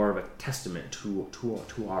more of a testament to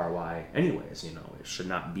ROI. Anyways, it should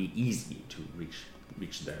not be easy to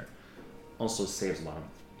reach there. Also saves a lot of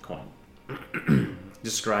coin.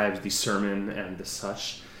 Describes the sermon and the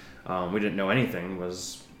such. We didn't know anything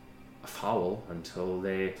was foul until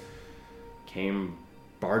they came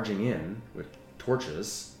barging in with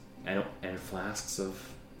torches and flasks of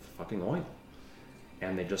fucking oil,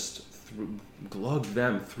 and they just threw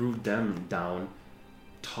them down,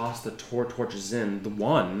 tossed the torches in. The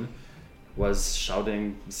one was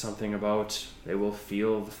shouting something about they will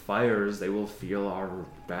feel the fires, they will feel our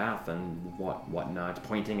wrath and whatnot,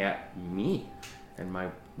 pointing at me and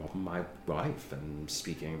my wife, and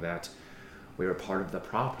speaking that we were part of the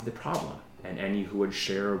problem, and any who would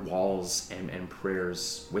share walls and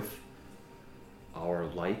prayers with are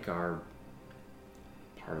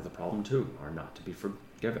part of the problem too, are not to be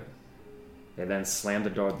forgiven. They then slammed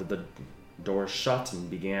the door shut and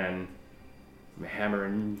began hammer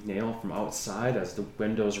and nail from outside as the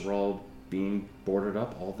windows were all being boarded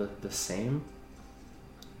up, all the same.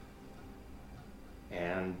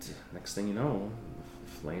 And next thing you know,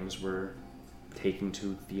 flames were taking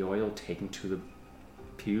to the oil, taking to the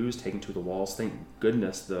pews, taking to the walls. Thank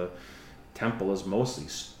goodness the temple is mostly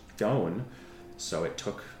stone, so it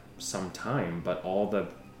took some time, but all the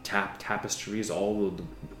tapestries, all of the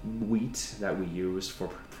wheat that we used for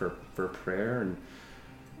prayer, and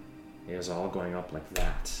it was all going up like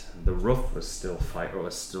that. The roof was still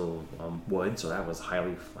wood, so that was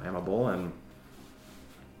highly flammable, and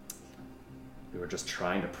we were just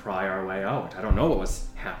trying to pry our way out. I don't know what was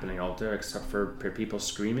happening out there except for people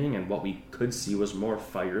screaming, and what we could see was more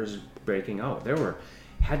fires breaking out. There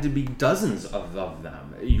had to be dozens of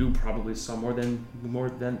them. You probably saw more than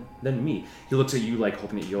me. He looks at you like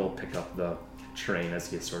hoping that you'll pick up the train as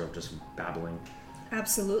he's sort of just babbling.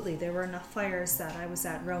 Absolutely. There were enough fires that I was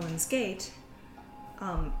at Rowan's Gate,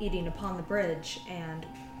 eating upon the bridge, and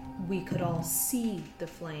we could all see the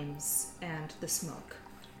flames and the smoke,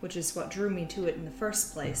 which is what drew me to it in the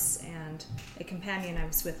first place. And a companion I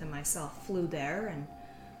was with and myself flew there, and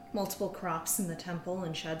multiple crops in the temple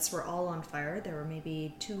and sheds were all on fire. There were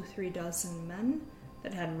maybe 2-3 dozen men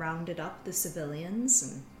that had rounded up the civilians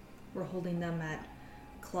and were holding them at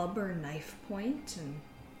club or knife point, and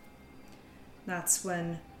that's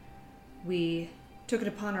when we took it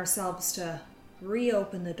upon ourselves to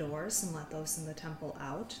reopen the doors and let those in the temple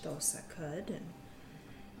out, those that could, and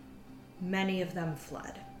many of them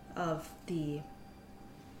fled. Of the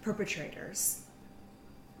perpetrators,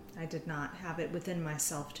 I did not have it within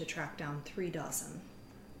myself to track down 3 dozen.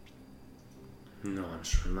 No, I'm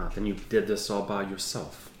sure not. Then you did this all by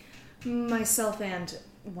yourself. Myself and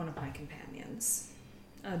one of my companions,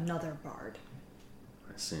 another bard.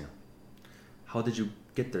 I see. How did you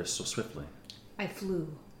get there so swiftly? I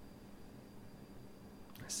flew.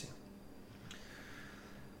 I see.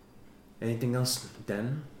 Anything else,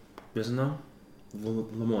 Den? Doesn't know?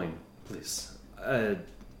 Lemoyne, please.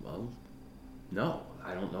 Well, no.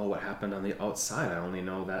 I don't know what happened on the outside. I only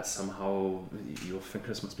know that somehow your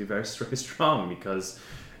fingers must be very strong because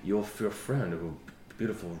your friend, who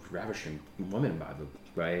beautiful, ravishing woman, by the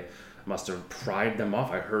way, must have pried them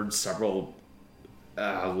off. I heard several,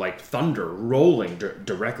 like thunder rolling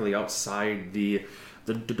directly outside the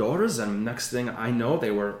doors, and next thing I know, they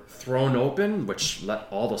were thrown open, which let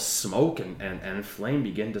all the smoke and flame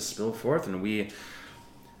begin to spill forth, and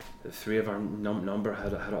the 3 of our number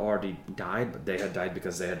had already died, but they had died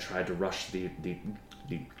because they had tried to rush the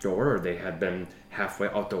door, or they had been halfway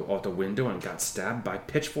out the window and got stabbed by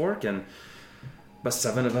pitchfork, and But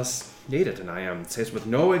 7 of us ate it, and I am says with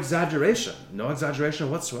no exaggeration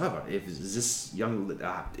whatsoever. If this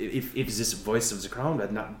if this voice of the crown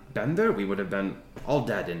had not been there, we would have been all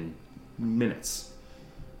dead in minutes.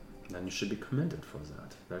 And you should be commended for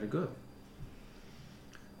that. Very good.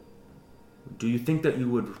 Do you think that you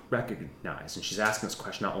would recognize, and she's asking this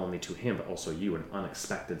question not only to him, but also you, an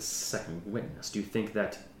unexpected second witness, do you think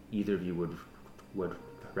that either of you would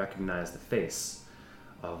recognize the face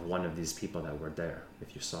of one of these people that were there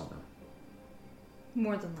if you saw them?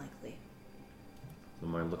 More than likely.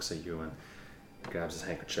 Lemoyne looks at you and grabs his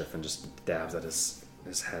handkerchief and just dabs at his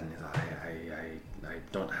head, and he's like, I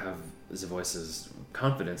don't have the voice's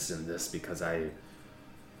confidence in this because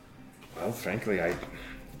frankly, I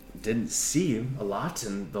didn't see a lot,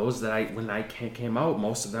 and those that when I came out,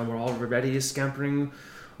 most of them were already scampering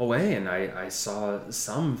away, and I saw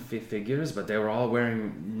some figures, but they were all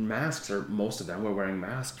wearing masks, or most of them were wearing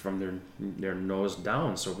masks from their nose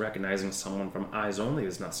down, so recognizing someone from eyes only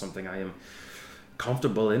is not something I am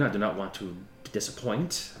comfortable in. I do not want to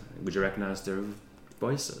disappoint. Would you recognize their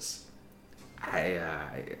voices? I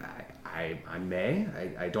may.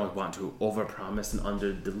 I don't want to overpromise and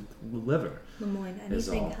underdeliver. Lemoyne,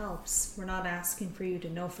 anything helps. We're not asking for you to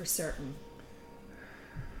know for certain.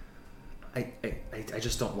 I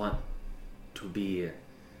just don't want to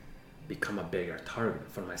become a bigger target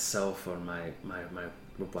for myself or my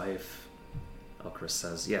wife. Elkris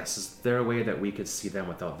says, yes, is there a way that we could see them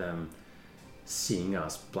without them seeing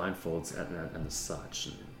us, blindfolds and such?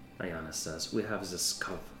 And Ayana says, we have this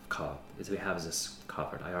covered.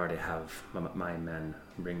 I already have my men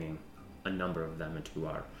bringing a number of them into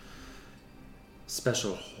our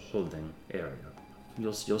special holding area.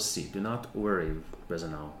 You'll see. Do not worry,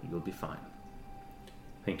 Rezanel. You'll be fine.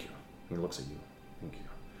 Thank you. He looks at you. Thank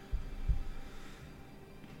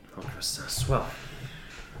you. Elkris says, well,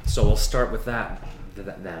 so we'll start with that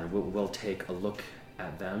then. We'll take a look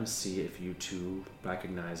at them, see if you two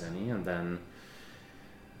recognize any, and then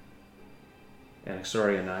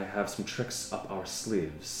Anaxori and I have some tricks up our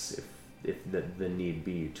sleeves if the need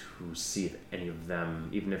be to see if any of them,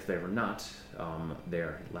 even if they were not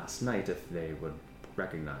there last night, if they would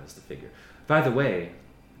recognize the figure. By the way,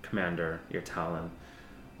 Commander Irtalon,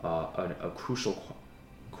 a crucial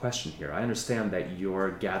question here. I understand that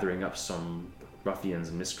you're gathering up some ruffians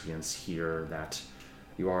and miscreants here that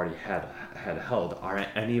you already had held. Are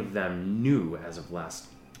any of them new as of last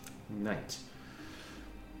night?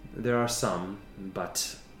 There are some,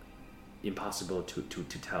 but impossible to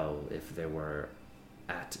tell if they were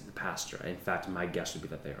at the pasture. In fact, my guess would be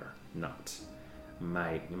that they are not.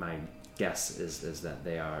 My guess is that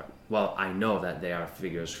they are, well, I know that they are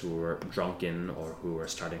figures who were drunken or who were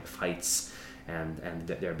starting fights and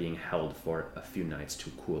that they're being held for a few nights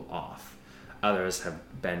to cool off. Others have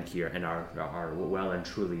been here and are well and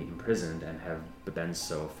truly imprisoned and have been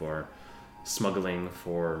so for smuggling,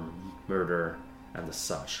 for murder, and the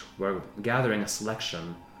such. We're gathering a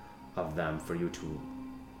selection of them for you to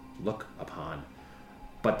look upon,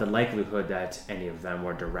 but the likelihood that any of them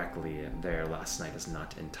were directly there last night is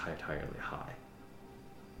not entirely high.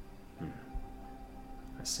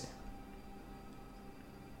 I see.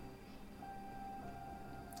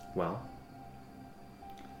 Well,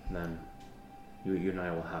 then you and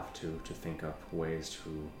I will have to think up ways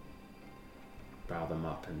to rile them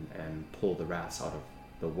up and pull the rats out of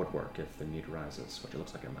the woodwork if the need arises, which it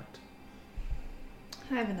looks like it might.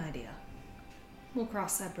 I have an idea. We'll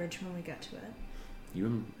cross that bridge when we get to it.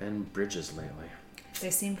 You and bridges lately.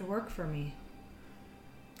 They seem to work for me.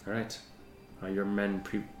 All right. Are your men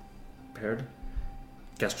prepared?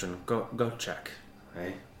 Gestrin, go check.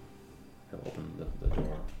 Hey? He'll open the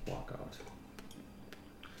door, walk out.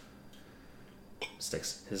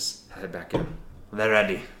 Sticks his head back in. They're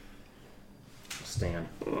ready. Stand.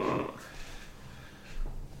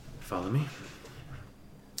 Follow me.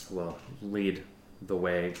 Well, lead the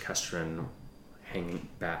way, Kestrin hanging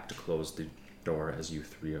back to close the door as you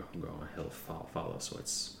three go. He'll follow, so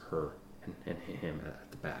it's her and him at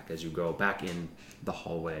the back. As you go back in the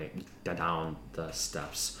hallway, down the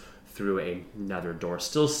steps, through another door,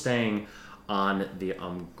 still staying on the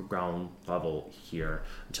ground level here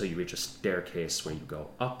until you reach a staircase where you go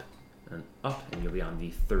up, and you'll be on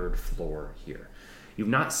the 3rd floor here. You've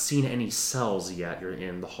not seen any cells yet. You're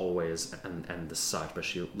in the hallways and the such, but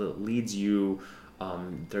she leads you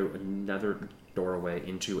through another doorway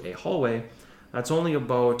into a hallway that's only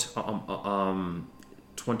about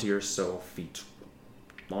 20 or so feet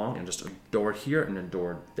long, and just a door here and a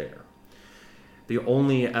door there. The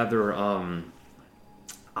only other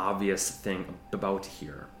obvious thing about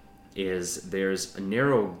here is there's a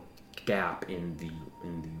narrow gap in the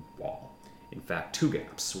wall. in fact, 2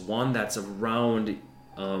 gaps. One that's around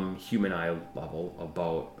human eye level,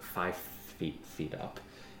 about 5 feet up,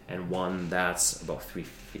 and one that's about 3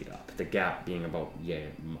 feet up. The gap being about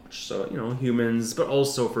much. So humans, but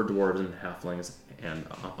also for dwarves and halflings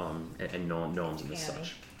and gnomes and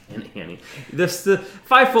such. And Annie, the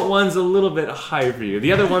 5'1" a little bit high for you.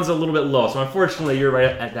 The other one's a little bit low. So unfortunately, you're right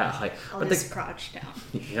at that height. I'll just crouch down.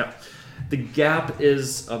 Yeah, the gap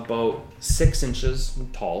is about 6 inches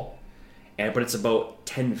tall, but it's about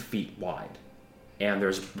 10 feet wide. And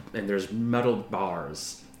there's metal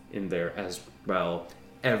bars in there as well,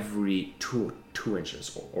 every two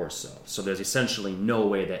inches or so. So there's essentially no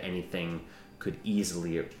way that anything could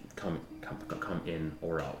easily come in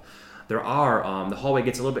or out. There are the hallway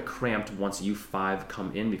gets a little bit cramped once you 5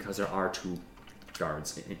 come in, because there are 2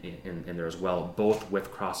 guards in there as well, both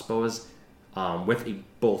with crossbows, with a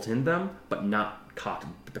bolt in them, but not cocked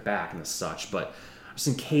back and such. But just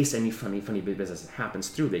in case any funny business happens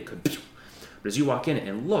through, they could. But as you walk in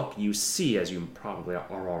and look, you see, as you probably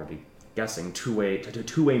are already guessing,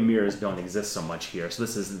 two-way mirrors don't exist so much here. So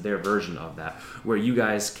this is their version of that, where you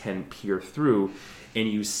guys can peer through, and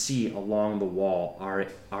you see along the wall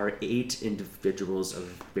are 8 individuals of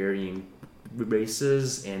varying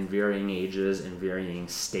races and varying ages and varying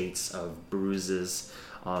states of bruises,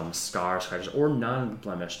 scratches, or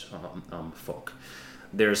non-blemished folk.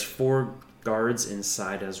 There's 4 guards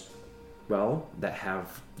inside as well that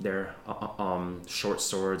have their short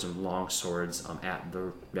swords and long swords at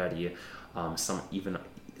the ready. Some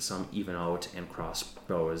even out, and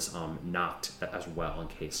crossbows knocked as well, in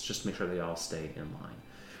case, just to make sure they all stay in line.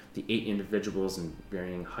 The 8 individuals in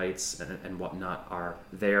varying heights and whatnot are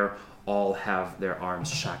there, all have their arms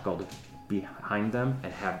shackled behind them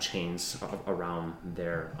and have chains around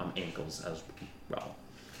their ankles as well.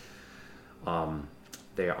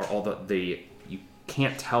 They are all you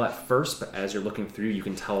can't tell at first, but as you're looking through, you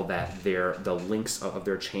can tell that the links of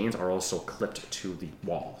their chains are also clipped to the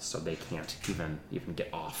wall, so they can't even get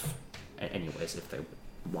off anyways if they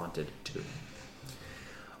wanted to.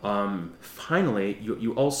 Finally,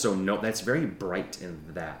 you also note that's very bright in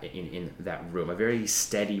that room, a very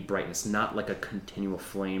steady brightness, not like a continual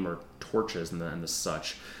flame or torches and the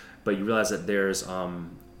such, but you realize that there's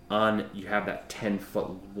you have that 10-foot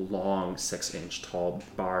long, 6-inch tall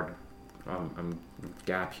barred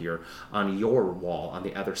gap here on your wall. On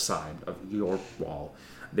the other side of your wall,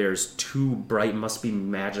 there's 2 bright, must be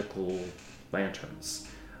magical lanterns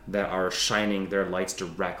that are shining their lights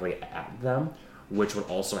directly at them, which would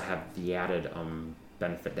also have the added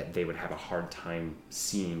benefit that they would have a hard time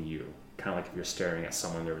seeing you. Kind of like if you're staring at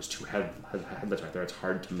someone, there was 2 headlights right there. It's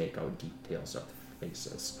hard to make out details of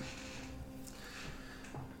faces.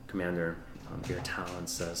 Commander Talon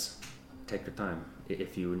says, "Take your time.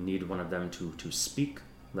 If you need one of them to speak,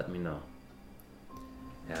 let me know."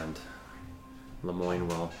 And Lemoyne,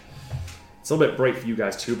 well, it's a little bit bright for you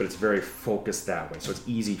guys too, but it's very focused that way, so it's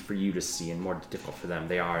easy for you to see and more difficult for them.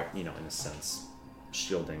 They are, in a sense,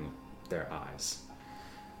 shielding their eyes.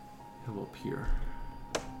 It will appear.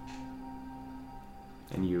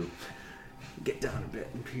 And you get down a bit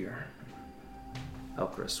and peer.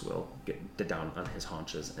 Elkris will get down on his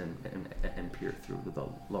haunches and peer through the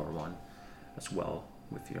lower one as well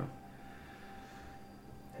with you.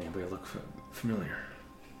 Anybody look familiar?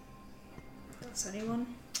 Does anyone?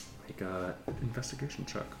 Make a investigation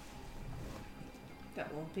check.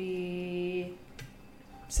 That will be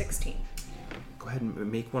 16. Go ahead and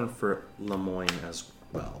make one for Lemoyne as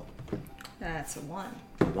well. That's a 1.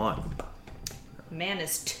 1. Man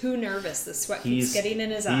is too nervous. The sweat keeps getting in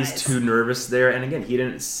his eyes. He's too nervous there. And again, he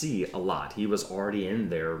didn't see a lot. He was already in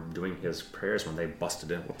there doing his prayers when they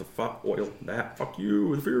busted in. What the fuck? Oil that. Fuck you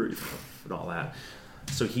with fury. And all that.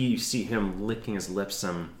 So you see him licking his lips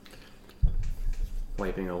and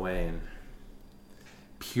wiping away and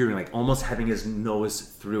peering, like almost having his nose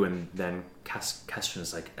through. And then Kestrel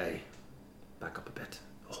is like, "Hey, back up a bit."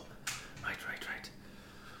 "Oh, right.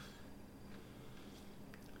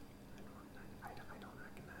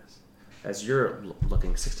 As you're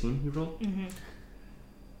looking, 16 you rolled? Mm-hmm.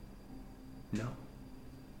 No.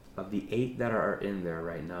 Of the 8 that are in there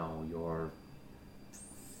right now, you're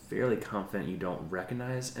fairly confident you don't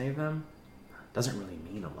recognize any of them. Doesn't really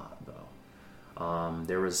mean a lot, though.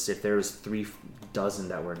 If there was 3 dozen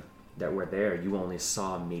that were there, you only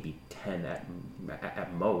saw maybe 10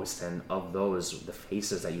 at most, and of those, the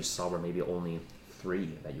faces that you saw were maybe only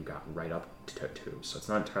 3 that you got right up to 2. So it's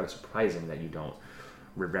not entirely surprising that you don't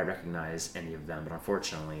recognize any of them, but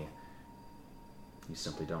unfortunately, you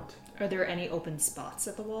simply don't. Are there any open spots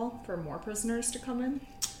at the wall for more prisoners to come in?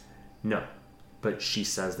 No. but she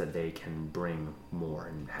says that they can bring more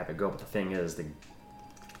and have it go. But the thing is, the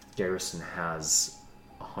garrison has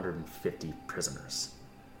 150 prisoners.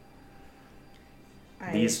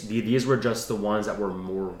 These were just the ones that were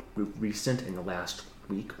more recent in the last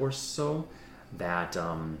week or so that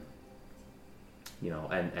and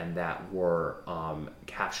that were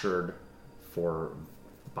captured for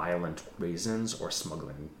violent reasons or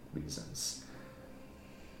smuggling reasons,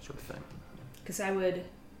 sort of thing. Because I would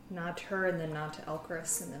nod to her and then nod to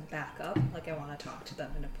Elkris and then back up. Like, I want to talk to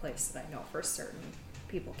them in a place that I know for certain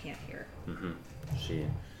people can't hear. Mm-hmm. She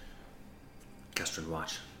cast her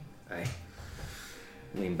watch. I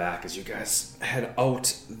lean back as you guys head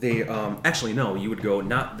out. They actually no, you would go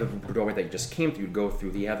not the doorway that you just came through. You'd go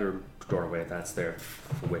through the other doorway that's there,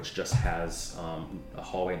 which just has a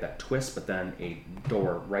hallway that twists, but then a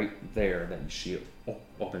door right there that she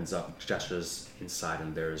opens up, gestures inside,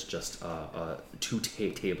 and there's just two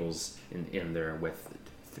tables in there with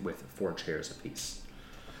 4 chairs apiece.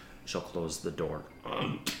 She'll close the door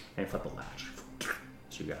and flip the latch,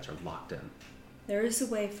 so you guys are locked in. There is a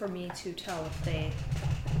way for me to tell if they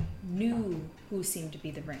knew who seemed to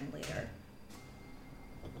be the ringleader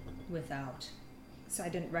without. So I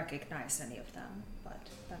didn't recognize any of them, but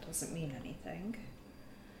that doesn't mean anything.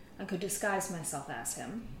 I could disguise myself as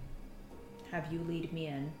him, have you lead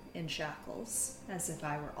me in shackles, as if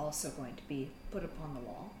I were also going to be put upon the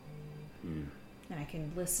wall. And I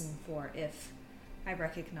can listen for if I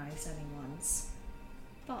recognize anyone's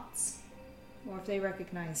thoughts, or if they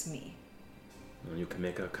recognize me. Well, you can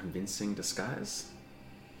make a convincing disguise.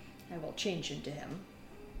 I will change into him.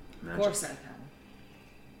 Magic. Of course I can.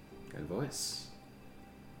 Good voice.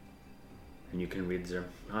 And you can read their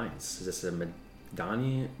minds. Is this a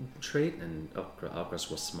Medani trait? And Elkris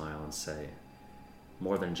will smile and say,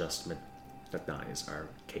 more than just Medani's are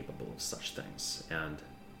capable of such things. And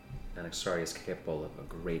Anaxari is capable of a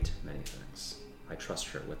great many things. I trust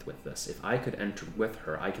her with this. If I could enter with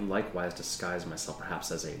her, I can likewise disguise myself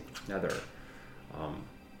perhaps as another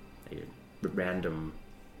a random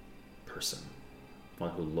person, one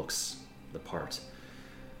who looks the part.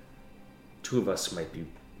 2 of us might be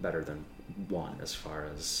better than 1 as far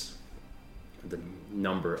as the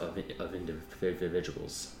number of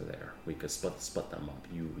individuals there. We could split them up.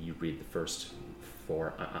 You read the first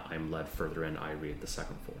 4. I'm led further in. I read the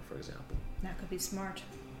second 4, for example. That could be smart.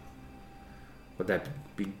 Would that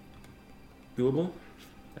be doable?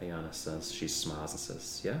 Ayana says. She smiles and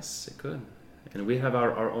says, yes, it could. And we have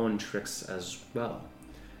our own tricks as well.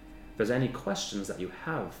 If there's any questions that you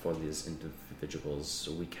have for these individuals,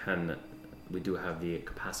 we do have the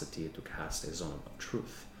capacity to cast a zone of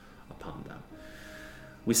truth upon them.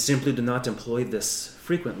 We simply do not employ this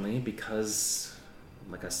frequently because,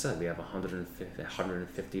 like I said, we have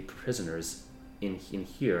 150 prisoners in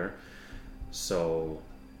here. So,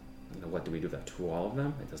 what do we do that to all of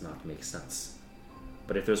them? It does not make sense.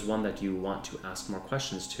 But if there's one that you want to ask more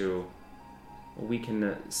questions to, we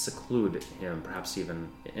can seclude him, perhaps even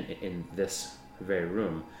in this very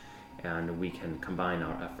room, and we can combine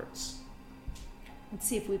our efforts. Let's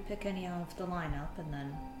see if we pick any of the lineup and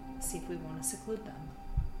then see if we want to seclude them.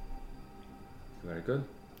 Very good.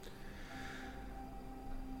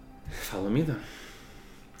 Follow me then.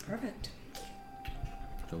 Perfect.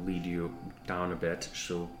 She'll lead you down a bit.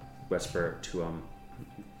 She'll whisper to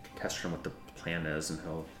Kestron what the plan is, and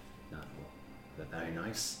he'll nod. Very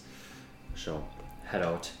nice. She'll head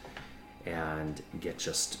out and get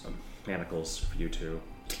just manacles for you two,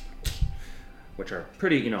 which are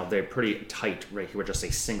pretty, they're pretty tight right here with just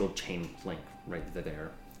a single chain link right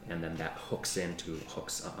there, and then that hooks on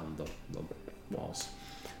the walls.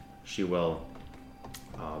 She will,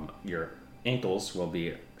 your ankles will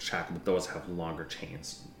be shackled, but those have longer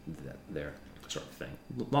chains there, sort of thing.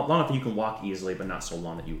 Long enough that you can walk easily, but not so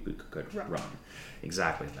long that you could run.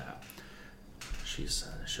 Exactly that.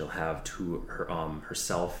 She'll have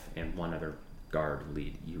herself and one other guard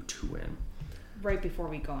lead you 2 in. Right before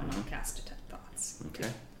we go in, I'll cast Detect Thoughts. Okay.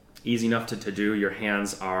 Easy enough to do. Your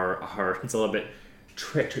hands are it's a little bit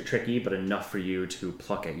tricky, but enough for you to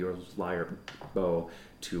pluck at your lyre bow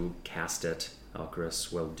to cast it.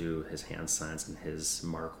 Elkris will do his hand signs, and his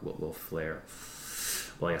mark will flare.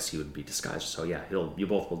 Well, I guess he would be disguised, so yeah, you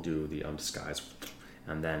both will do the disguise,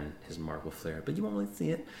 and then his mark will flare, but you won't really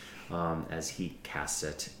see it as he casts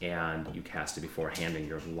it, and you cast it before handing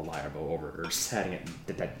your lyre bow over, or setting it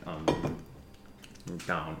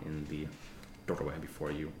down in the doorway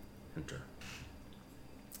before you enter.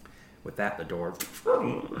 With that, the door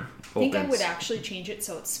opens. I think I would actually change it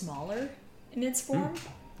so it's smaller in its form.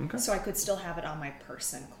 Okay. So I could still have it on my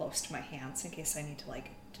person close to my hands in case I need to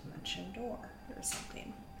dimension door or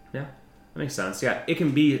something. Yeah. That makes sense. Yeah, it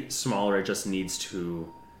can be smaller. It just needs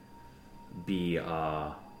to be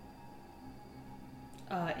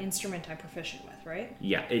instrument I'm proficient with, right?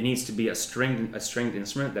 yeah, it needs to be a stringed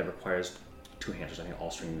instrument that requires two hands. I think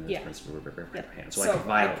all stringed instruments require hands. So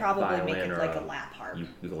like I'd probably make violin it or like a lap harp.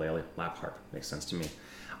 Ukulele, lap harp makes sense to me.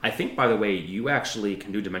 I think, by the way, you actually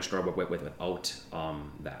can do dimensional without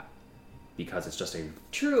that, because it's just a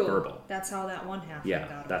verbal. That's how that one half.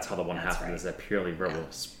 Yeah, that's how the one half is a purely verbal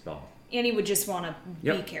spell. And he would just want to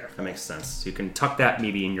be careful. That makes sense. So you can tuck that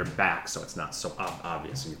maybe in your back so it's not so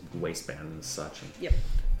obvious in your waistband and such. Yep.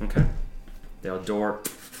 Okay. The door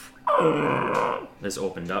is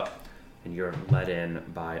opened up, and you're led in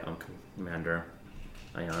by Commander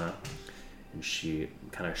Ayana, and she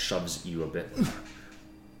kind of shoves you a bit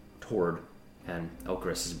toward, and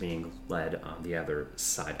Elkris is being led on the other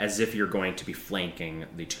side, as if you're going to be flanking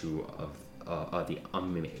the two of the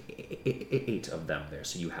 8 of them there,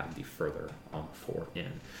 so you have the further 4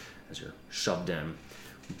 in as you're shoved in,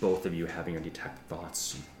 both of you having your detect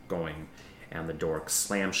thoughts going, and the door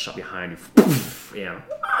slams shut behind you, and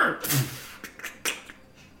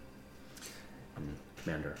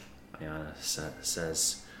Commander Ayana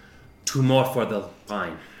says, 2 more for the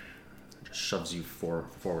line. Just shoves you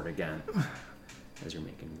forward again as you're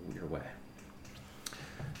making your way.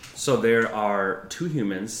 So there are 2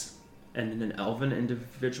 humans and an elven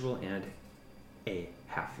individual and a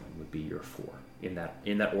halfling would be your 4 in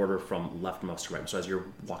that order from leftmost to right. So as you're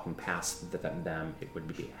walking past them, it would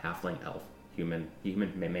be halfling, elf, human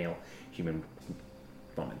male, human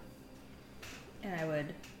woman. And I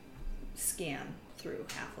would scan through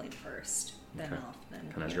halfling first, then elf,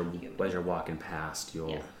 then kind of human. as you're walking past,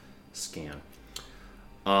 you'll scan.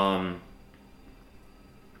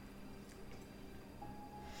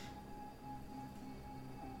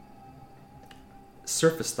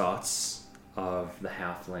 Surface thoughts of the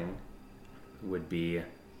halfling would be,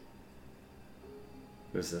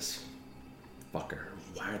 who's this fucker?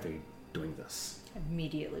 Why are they doing this?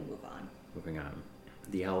 Immediately move on. Moving on.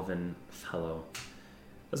 The elven fellow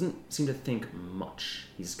doesn't seem to think much.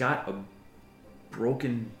 He's got a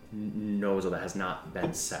broken nose that has not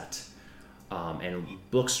been set, and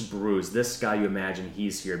looks bruised. This guy, you imagine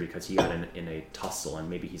he's here because he got in a tussle, and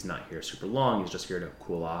maybe he's not here super long. He's just here to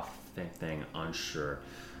cool off thing, unsure.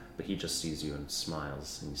 But he just sees you and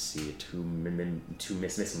smiles, and you see two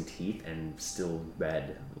missing teeth and still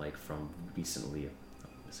red, like from recently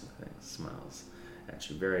missing things. Smiles at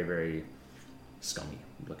you. Very, very scummy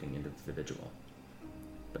looking individual.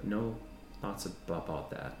 But no thoughts about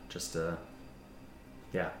that. Just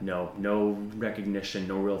no recognition,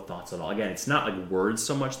 no real thoughts at all. Again, it's not like words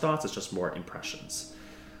so much thoughts, it's just more impressions.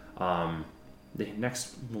 The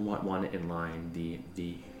next one in line,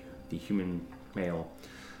 the human male,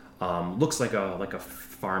 looks like a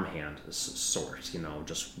farmhand sort,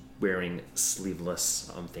 just wearing sleeveless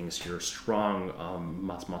things here, strong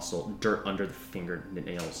muscle, dirt under the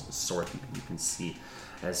fingernails sort you can see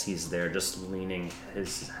as he's there just leaning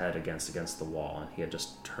his head against the wall, and he had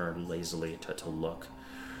just turned lazily to look.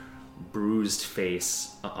 Bruised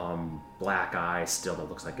face, black eye still that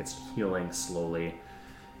looks like it's healing slowly,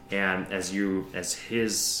 and as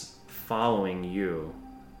his following you,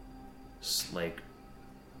 like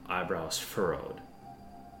eyebrows furrowed,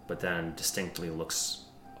 but then distinctly looks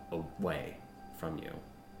away from you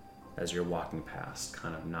as you're walking past,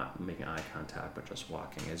 kind of not making eye contact but just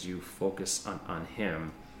walking. As you focus on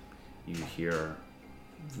him, you hear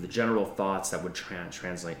the general thoughts that would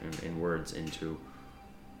translate in words into,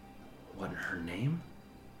 what in her name?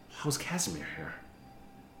 How's Casimir here?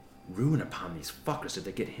 Ruin upon these fuckers. Did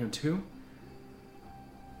they get him too?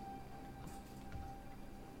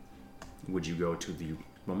 Would you go to the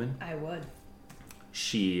woman? I would.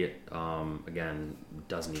 She, again,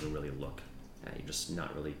 doesn't even really look at you, just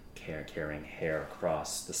not really carrying hair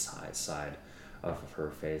across the side of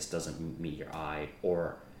her face, doesn't meet your eye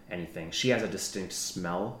or anything. She has a distinct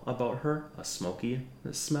smell about her, a smoky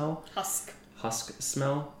smell. Husk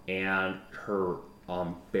smell, and her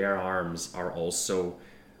bare arms are also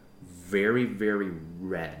very, very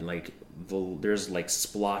red. Like, there's like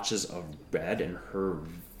splotches of red, and her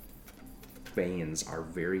veins are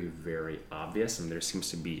very, very obvious, and there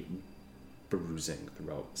seems to be bruising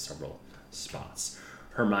throughout several spots.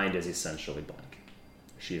 Her mind is essentially blank.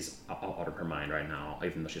 She's out of her mind right now,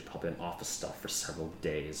 even though she's probably been off the stuff for several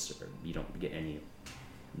days. You don't get any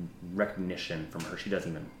recognition from her. She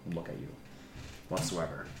doesn't even look at you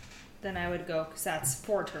whatsoever. Then I would go, because that's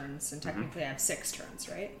 4 turns, and technically I have 6 turns,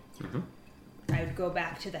 right? Mm-hmm. I would go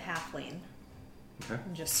back to the halfling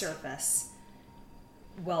and just surface.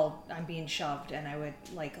 well, I'm being shoved, and I would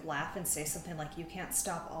like laugh and say something like, "You can't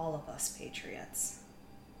stop all of us patriots."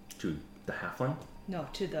 To the halfling? No,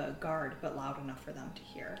 to the guard, but loud enough for them to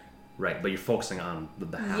hear. Right, but you're focusing on the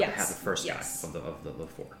first guy of the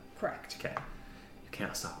four. Correct. Okay. You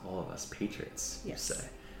can't stop all of us patriots, yes. You say.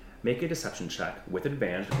 Make a deception check with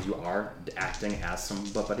advantage because you are acting as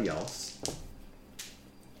somebody else.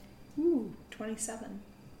 Ooh, 27.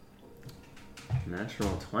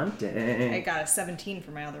 Natural 20. I got a 17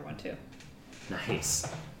 for my other one, too. Nice.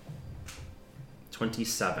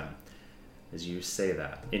 27. As you say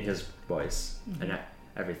that in his voice and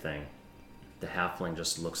everything, the halfling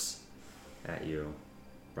just looks at you,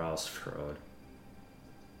 brows furrowed,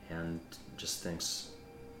 and just thinks,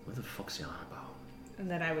 what the fuck's he on about? And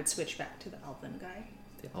then I would switch back to the elven guy.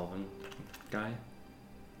 The elven guy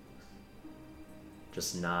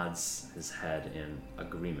just nods his head in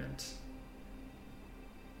agreement,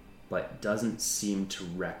 but doesn't seem to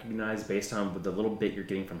recognize, based on the little bit you're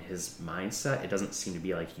getting from his mindset, it doesn't seem to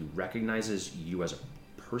be like he recognizes you as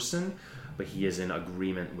a person, but he is in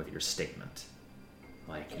agreement with your statement.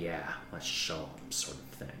 Like, yeah, let's show him, sort of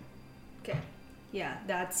thing. Okay. Yeah,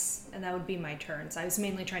 that would be my turns. I was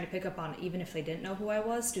mainly trying to pick up on, even if they didn't know who I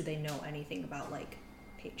was, do they know anything about, like,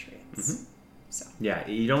 patriots? So. Yeah,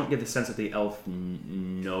 you don't get the sense that the elf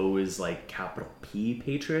knows, like, capital P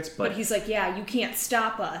patriots, but he's like, yeah, you can't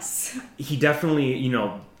stop us. He definitely,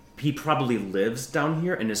 he probably lives down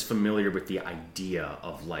here and is familiar with the idea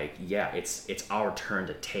of, like, yeah, it's our turn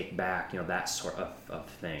to take back, that sort of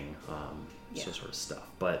thing, sort of stuff.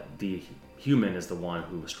 But the human is the one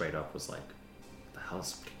who straight up was like, what the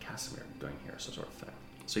hell's Casimir doing here, sort of thing.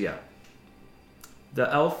 So yeah, the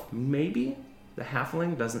elf, maybe, the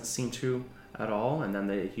halfling doesn't seem to at all, and then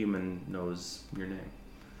the human knows your name.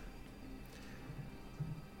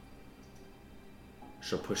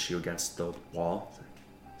 She'll push you against the wall.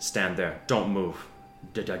 Stand there. Don't move.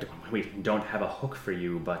 We don't have a hook for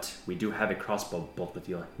you, but we do have a crossbow bolt with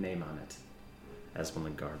your name on it. As one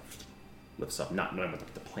of the guard lifts up, not knowing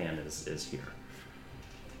what the plan is here.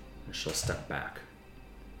 And she'll step back.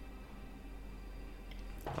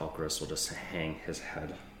 Alcaris will just hang his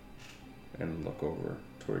head and look over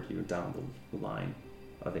toward you down the line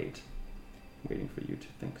of 8, waiting for you to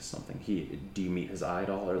think something. Do you meet his eye at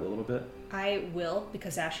all, or a little bit? I will,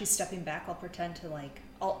 because as she's stepping back, I'll pretend to, like,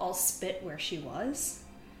 I'll spit where she was,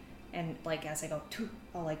 and, like, as I go,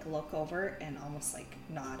 I'll, like, look over and almost, like,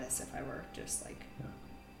 nod as if I were just, like... Yeah.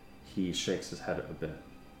 He shakes his head a bit.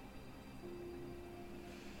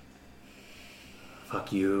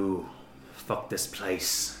 Fuck you. Fuck this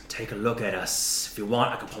place. Take a look at us. If you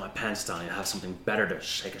want, I can pull my pants down and have something better to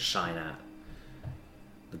shake a shine at.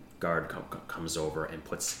 The guard comes over and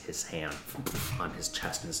puts his hand on his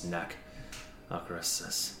chest and his neck. Alcaris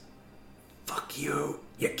says, fuck you,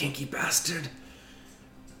 you kinky bastard.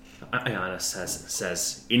 Ayana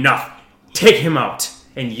says, enough! Take him out!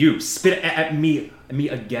 And you, spit at me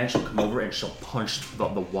again. She'll come over and she'll punch the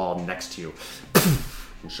wall next to you.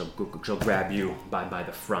 And she'll grab you by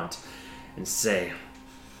the front and say,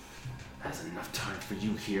 "That's enough time for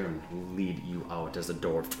you here," and lead you out as the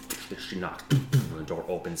door. She knocks. The door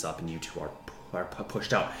opens up and you two are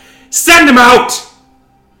pushed out. Send them out!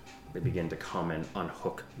 They begin to come and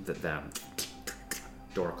unhook them.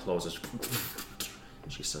 Door closes.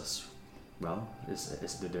 She says, "Well, is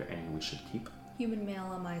there any we should keep?" Human male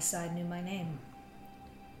on my side knew my name.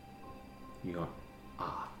 You go,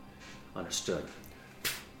 understood.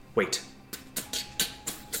 Wait.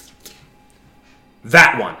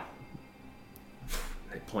 That one!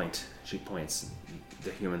 They point. She points.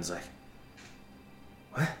 The human's like,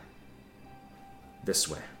 what? This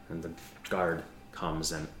way. And the guard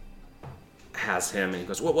comes and has him, and he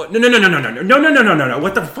goes, what? No.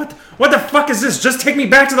 What the fuck is this? Just take me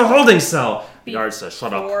back to the holding cell. The guard says,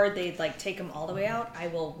 shut up. Before they take him all the way out, I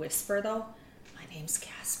will whisper though, my name's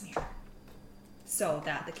Casimir. So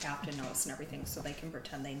that the captain knows and everything, so they can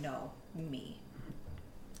pretend they know me.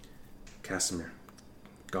 Casimir.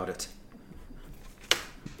 Got it.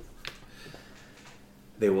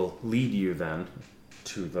 They will lead you then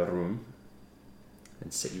to the room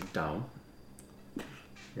and sit you down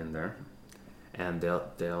in there, and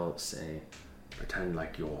they'll say, pretend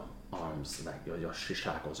like your arms, like your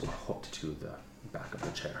shackles are hooked to the back of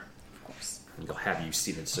the chair. Of course. And they'll have you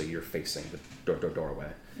seated so you're facing the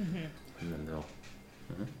doorway. Mm-hmm. And then they'll...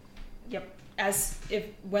 Mm-hmm. Yep.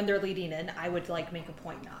 When they're leading in, I would make a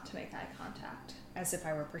point not to make eye contact, as if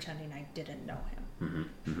I were pretending I didn't know him.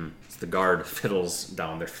 Mm-hmm. Mm-hmm. So the guard fiddles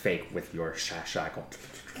down their fake with your shackle.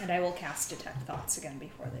 And I will cast Detect Thoughts again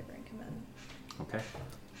before they bring him in. Okay.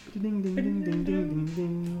 ding, ding, ding, ding, ding, ding,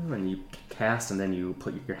 ding. And you cast, and then you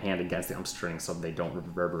put your hand against the string so they don't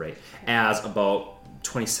reverberate. As about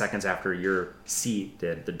 20 seconds after your seed,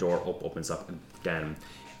 the door opens up again,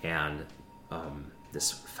 and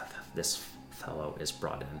this fellow is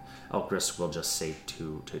brought in. Elkris will just say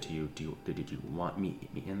to you, did you want me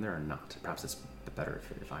in there or not? Perhaps it's better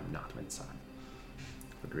if I'm not inside.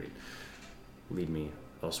 Agreed. Lead me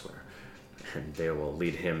elsewhere. And they will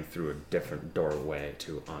lead him through a different doorway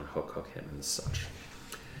to unhook him and such.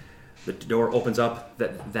 The door opens up,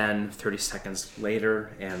 then 30 seconds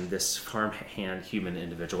later, and this farmhand human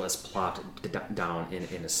individual is plopped down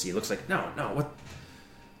in a sea. Looks like, no, what?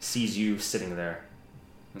 Sees you sitting there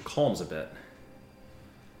and calms a bit.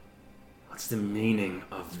 What's the meaning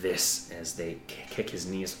of this? As they kick his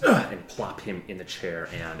knees and plop him in the chair,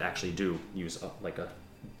 and actually do use a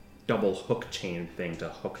double hook chain thing to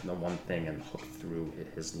hook the one thing and hook through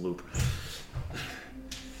his loop.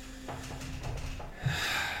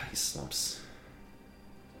 He slumps.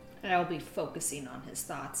 And I'll be focusing on his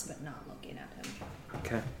thoughts, but not looking at him.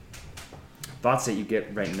 Okay. Thoughts that you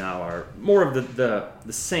get right now are more of the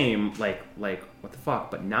same, like what the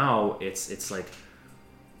fuck, but now it's like,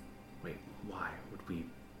 wait, why would we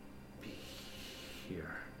be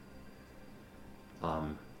here?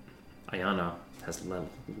 Ayana has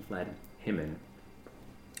led him in,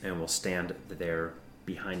 and will stand there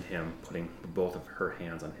behind him, putting both of her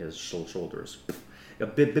hands on his shoulders. A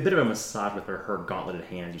bit of a massage with her gauntleted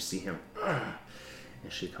hand. You see him, and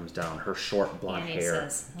she comes down. Her short blonde hair.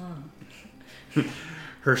 Says,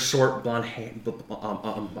 Her short blonde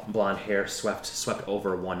hair swept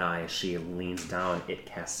over one eye. She leans down. It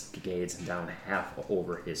cascades down half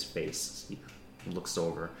over his face. He looks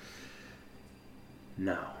over.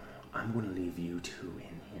 Now, I'm going to leave you two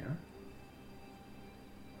in here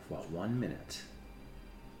for 1 minute,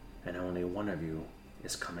 and only one of you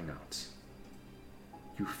is coming out.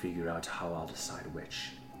 You figure out how I'll decide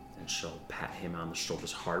which, and she'll pat him on the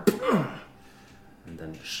shoulders hard, and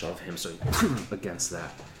then shove him against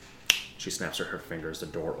that. She snaps her fingers, the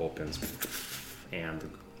door opens, and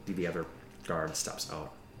the other guard steps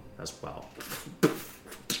out as well.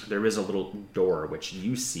 There is a little door which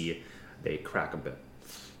you see they crack a bit.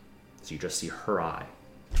 So you just see her eye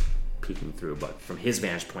peeking through, but from his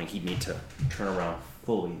vantage point, he'd need to turn around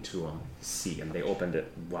fully to see, and they opened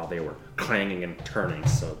it while they were clanging and turning,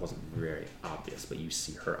 so it wasn't very obvious, but you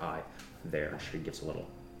see her eye there, and she gives a little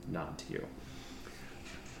nod to you.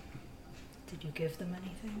 Did you give them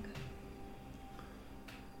anything?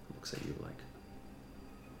 Looks at you like,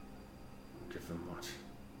 give them what?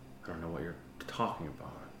 I don't know what you're talking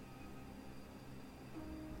about.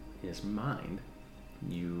 In his mind,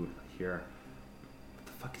 you hear, what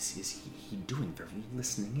the fuck is he doing? They're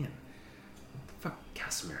listening in. What the fuck,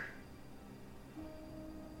 Casimir?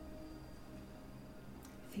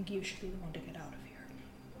 I think you should be the one to get out of here.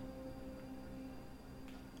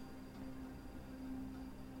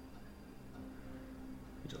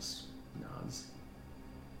 He just nods.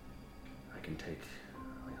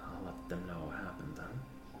 I'll let them know what happened then.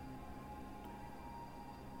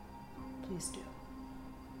 Please do.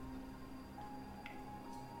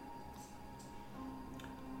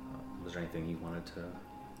 Was there anything you wanted to...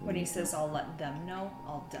 When he says I'll let them know,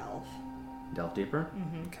 I'll delve. Delve deeper?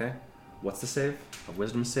 Mm-hmm. Okay. What's the save? A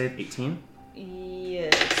wisdom save? 18?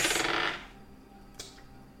 Yes.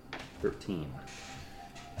 13.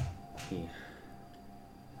 He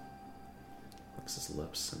licks his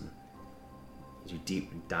lips, and as you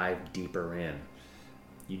dive deeper in,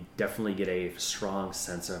 you definitely get a strong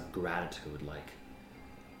sense of gratitude, like,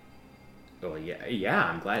 oh yeah,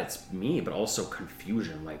 I'm glad it's me, but also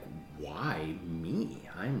confusion, like, why me?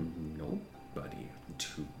 I'm nobody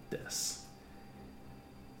to this.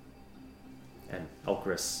 And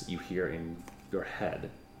Elkris, you hear in your head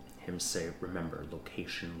him say, remember,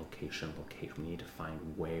 location, location, location. We need to find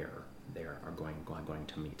where they are going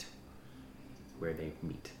to meet. Where they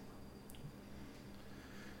meet.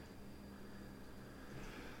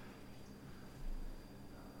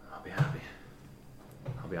 I'll be happy.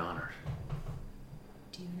 I'll be honored.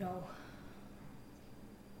 Do you know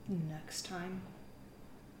next time?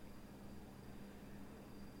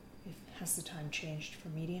 Has the time changed for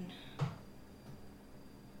meeting?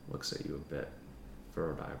 Looks at you a bit,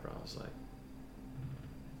 furrowed eyebrows, like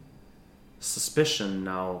suspicion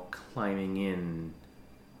now climbing in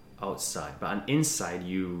outside, but on inside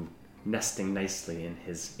you nesting nicely in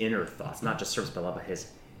his inner thoughts, not just surface level, but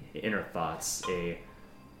his inner thoughts.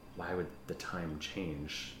 Why would the time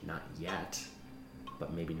change? Not yet,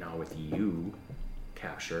 but maybe now with you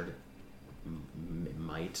captured, it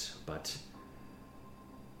might, but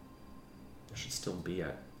there should still be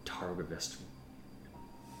a Targovist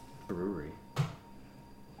Brewery. But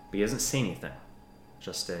he doesn't say anything.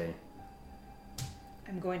 Just a...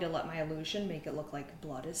 I'm going to let my illusion make it look like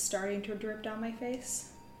blood is starting to drip down my face.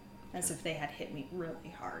 As if they had hit me really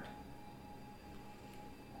hard.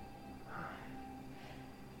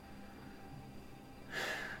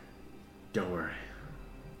 Don't worry.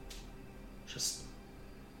 Just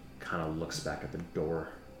kind of looks back at the door.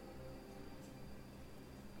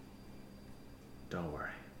 Don't worry.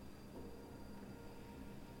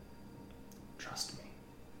 Trust me.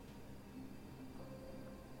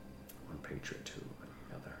 One patriot to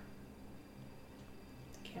another.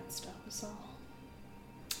 Can't stop us all.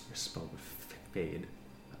 Your spell would fade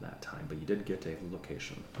at that time, but you did get a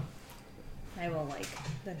location. I will,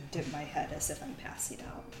 then dip my head as if I'm passing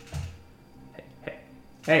out.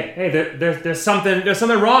 Hey, there's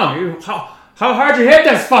something wrong. How hard you hit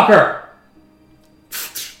this fucker?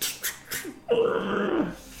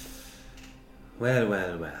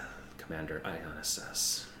 Well, Commander Iana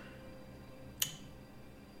says.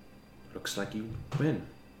 Looks like you win.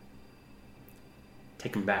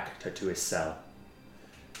 Take him back to his cell.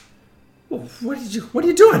 What are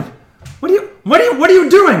you doing? What are you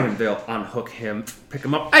doing? And they'll unhook him, pick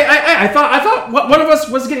him up. I thought one of us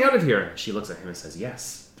was getting out of here. She looks at him and says,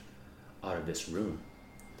 "Yes, out of this room."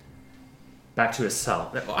 Back to his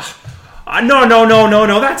cell. No.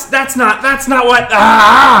 That's not what.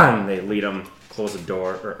 And they lead him. Close the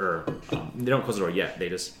door, they don't close the door yet. They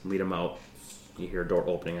just lead him out. You hear a door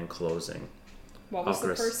opening and closing. What was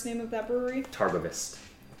the first name of that brewery? Targovist.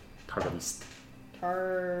 Targovist.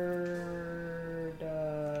 Targovist.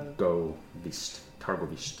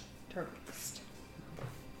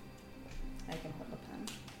 I can hold the pen.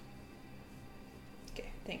 Okay,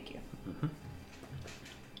 thank you. Mm-hmm.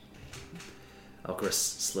 Elkris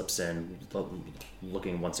slips in,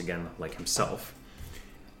 looking once again like himself,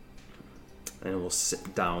 and will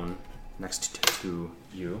sit down next to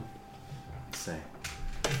you and say,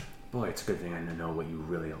 "Boy, it's a good thing I know what you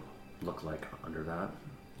really look like under that."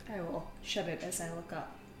 I will shut it as I look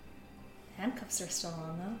up. Handcuffs are still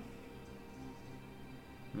on,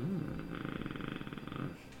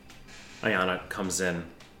 though. Iana comes in,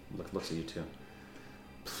 looks at you two.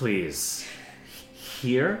 Please.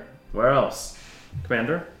 Here? Where else?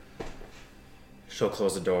 Commander? She'll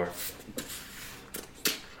close the door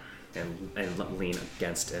and lean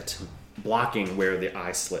against it, blocking where the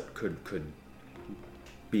eye slit could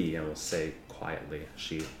be, and will say quietly,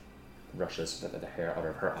 she rushes the hair out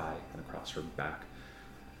of her eye and across her back.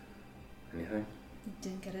 Anything?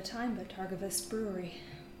 Didn't get a time, but Targovist Brewery.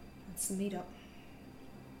 That's the meetup.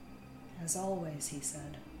 As always, he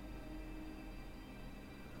said.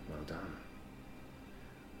 Well done.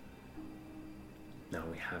 Now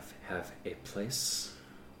we have a place.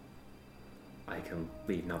 I can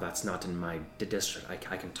leave. Now that's not in my district.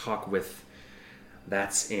 I can talk with...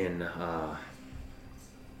 That's in...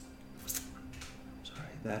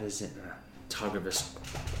 That is in Targovist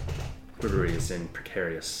Brewery is in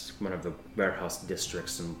Precarious, one of the warehouse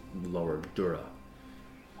districts in Lower Dura.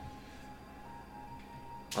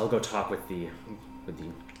 I'll go talk with the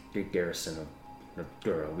garrison of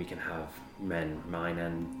Dura. We can have men, mine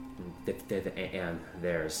and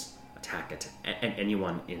theirs, attack it, and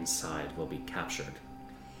anyone inside will be captured.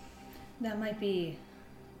 That might be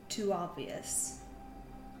too obvious.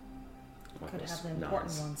 Could have the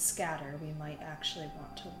important ones scatter. We might actually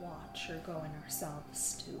want to watch or go in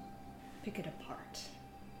ourselves to pick it apart.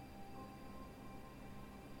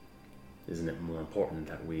 Isn't it more important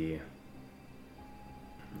that we...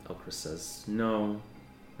 Elkris says, no,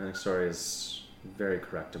 Anaxori is very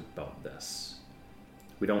correct about this.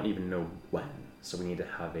 We don't even know when, so we need to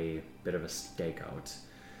have a bit of a stakeout.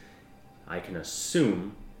 I can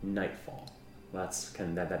assume nightfall.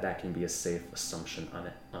 That can be a safe assumption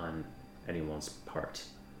on anyone's part.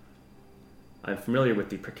 I'm familiar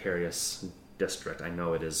with the Precarious district. I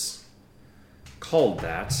know it is called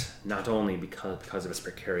that, not only because of its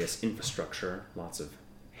precarious infrastructure, lots of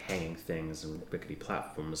hanging things and rickety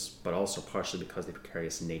platforms, but also partially because of the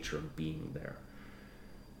precarious nature of being there.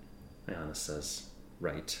 Iana says,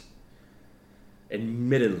 right.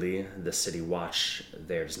 Admittedly, the City Watch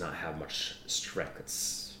there does not have much strength.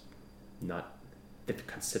 It's not... They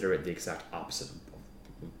consider it the exact opposite of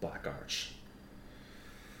Black Arch.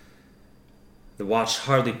 The Watch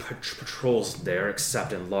hardly patrols there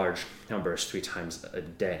except in large numbers 3 times a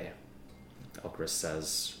day, Elkris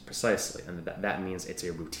says precisely, and that means it's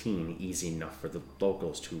a routine easy enough for the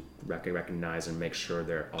locals to recognize and make sure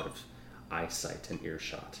they're out of eyesight and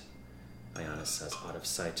earshot. Iana says out of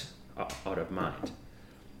sight, out of mind.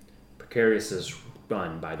 Precarious is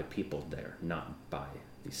run by the people there, not by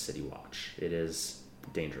the city watch. It is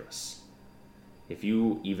dangerous. If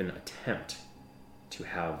you even attempt to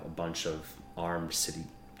have a bunch of armed city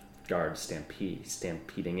guards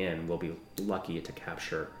stampeding in, we'll be lucky to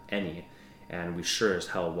capture any, and we sure as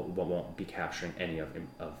hell won't be capturing any of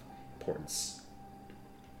importance.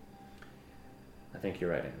 I think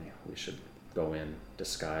you're right, Annie. We should go in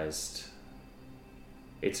disguised.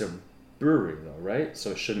 It's a brewery, though, right?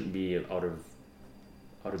 So it shouldn't be out of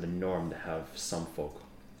the norm to have some folk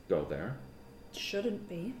go there. Shouldn't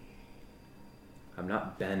be. I've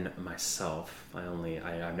not been myself.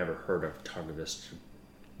 I've never heard of Targovist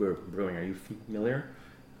Brewing. Are you familiar?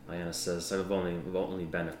 Lyanna says, I've only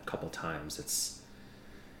been a couple times.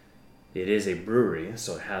 It is a brewery,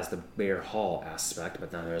 so it has the beer hall aspect,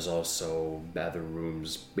 but then there's also other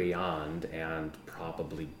rooms beyond and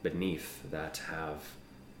probably beneath that have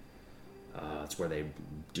it's where they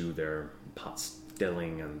do their pot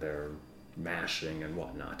stilling and their mashing and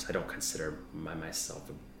whatnot. I don't consider myself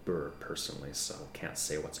a brewer personally, so can't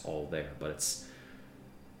say what's all there, but it's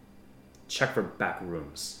check for back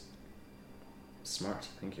rooms. Smart,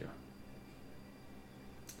 thank you.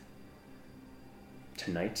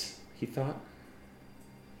 Tonight, he thought?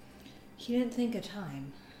 He didn't think of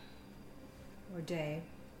time or day.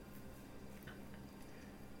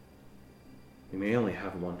 We may only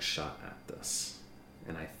have one shot at this,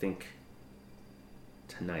 and I think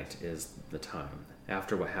tonight is the time.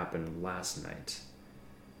 After what happened last night,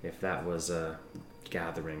 if that was a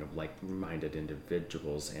gathering of like-minded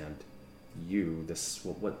individuals and you,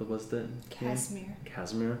 what was the Casimir.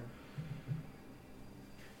 Casimir?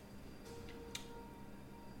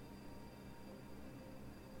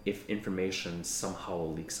 If information somehow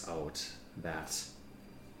leaks out that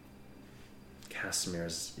Casimir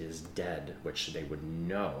is dead, which they would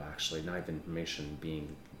know, actually, not even information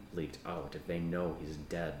being leaked out. If they know he's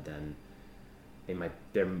dead, then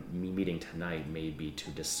their meeting tonight may be to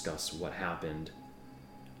discuss what happened,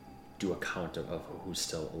 do a count of who's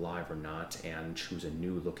still alive or not, and choose a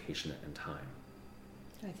new location and time.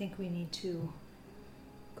 I think we need to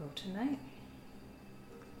go tonight.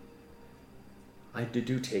 I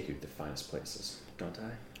do take you to the finest places, don't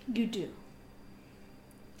I? You do.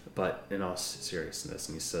 But in all seriousness,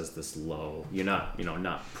 and he says this low,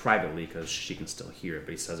 not privately because she can still hear it,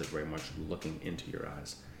 but he says it very much looking into your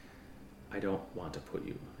eyes. I don't want to put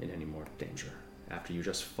you in any more danger after you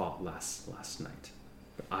just fought last night.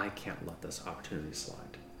 But I can't let this opportunity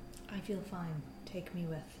slide. I feel fine. Take me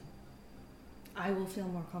with. I will feel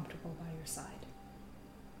more comfortable by your side.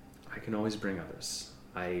 I can always bring others.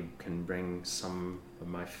 I can bring some of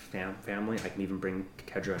my family. I can even bring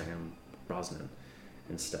Kedra and Brosnan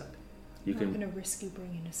instead. I'm not going to risk you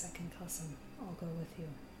bringing a second cousin. I'll go with you.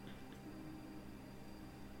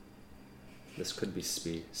 This could be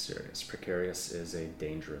serious. Precarious is a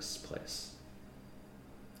dangerous place.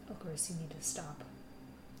 Of course, you need to stop.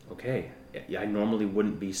 Okay, I normally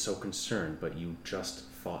wouldn't be so concerned, but you just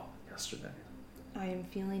fought yesterday. I am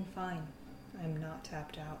feeling fine. I'm not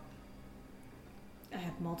tapped out. I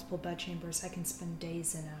have multiple bed chambers I can spend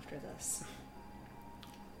days in after this.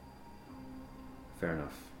 Fair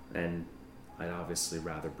enough. And I'd obviously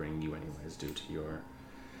rather bring you anyways due to your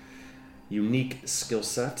unique skill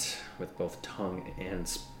set with both tongue and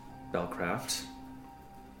spellcraft.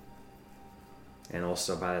 And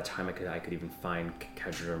also by the time I could even find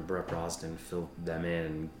Kedra and Brosnan, fill them in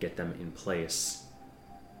and get them in place.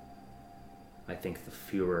 I think the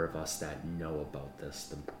fewer of us that know about this,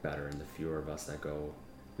 the better, and the fewer of us that go,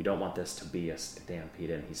 we don't want this to be a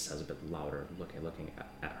stampede, and he says a bit louder, looking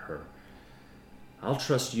at her. I'll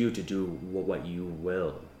trust you to do what you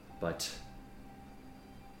will, but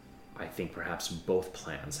I think perhaps both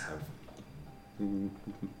plans have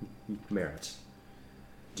merit.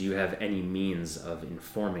 Do you have any means of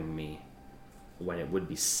informing me when it would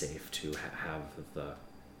be safe to have the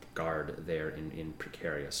guard there in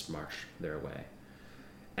Precarious march their way?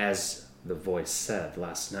 As the voice said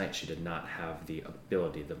last night, she did not have the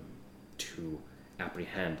ability to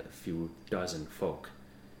apprehend a few dozen folk.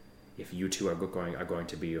 If you two are going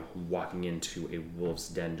to be walking into a wolf's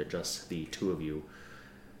den, just the two of you,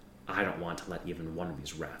 I don't want to let even one of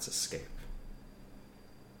these rats escape.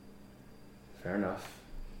 Fair enough.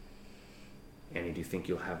 Annie, do you think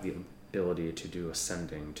you'll have the ability to do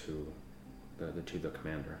ascending to the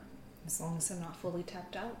commander? As long as I'm not fully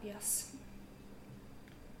tapped out, yes.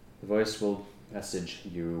 The voice will message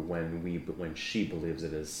you when she believes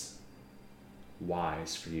it is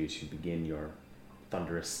wise for you to begin your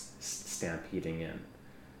thunderous stampeding in.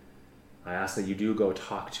 I ask that you do go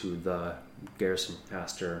talk to the garrison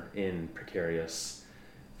master in Precarious.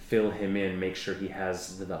 fill him in, make sure he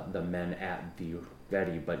has the men at the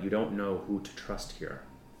ready, but you don't know who to trust here,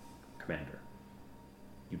 Commander.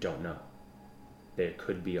 You don't know. There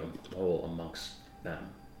could be a hole amongst them.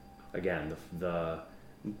 Again, the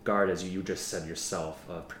guard, as you just said yourself,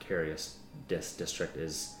 a precarious district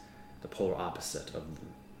is the polar opposite of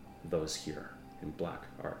those here in Black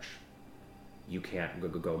Arch. You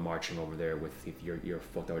can't go marching over there with your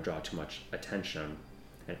folk. That would draw too much attention,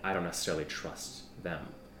 and I don't necessarily trust them.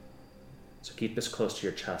 So keep this close to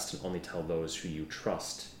your chest and only tell those who you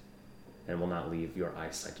trust, and will not leave your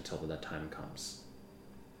eyesight until that time comes.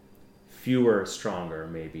 Fewer, stronger,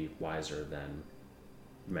 may be wiser than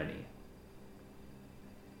many.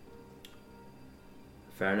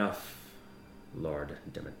 Fair enough, Lord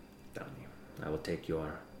Dimmadani. I will take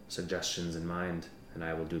your suggestions in mind, and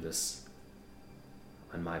I will do this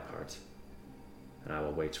on my part. And I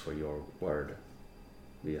will wait for your word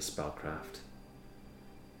via spellcraft.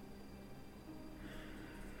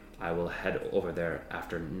 I will head over there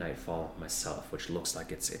after nightfall myself, which looks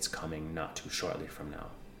like it's coming not too shortly from now.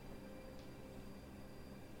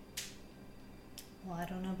 Well, I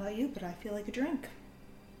don't know about you, but I feel like a drink.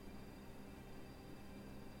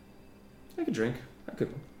 I could drink.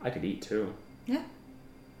 I could eat too. Yeah.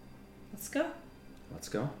 Let's go. Let's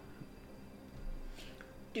go.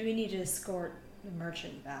 Do we need to escort the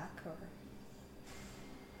merchant back, or?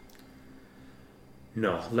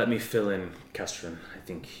 No, let me fill in, Kestrin. I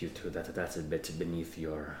think you two, that's a bit beneath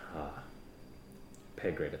your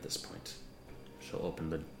pay grade at this point. She'll open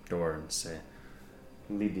the door and say,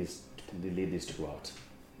 lead these two out.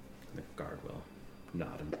 And the guard will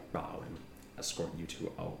nod and bow and escort you two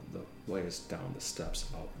out the ways down the steps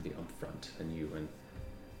out the front, and you and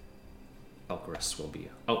Elkaris will be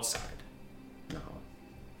outside now,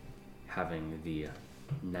 having the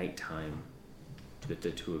nighttime to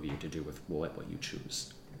the two of you to do with what you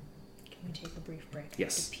choose. Can we take a brief break?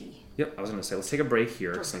 Yes. To pee. Yep, I was going to say, let's take a break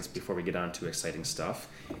here. Perfect. Since before we get on to exciting stuff,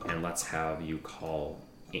 and let's have you call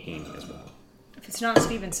Amy as well. If it's not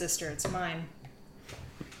Steven's sister, it's mine.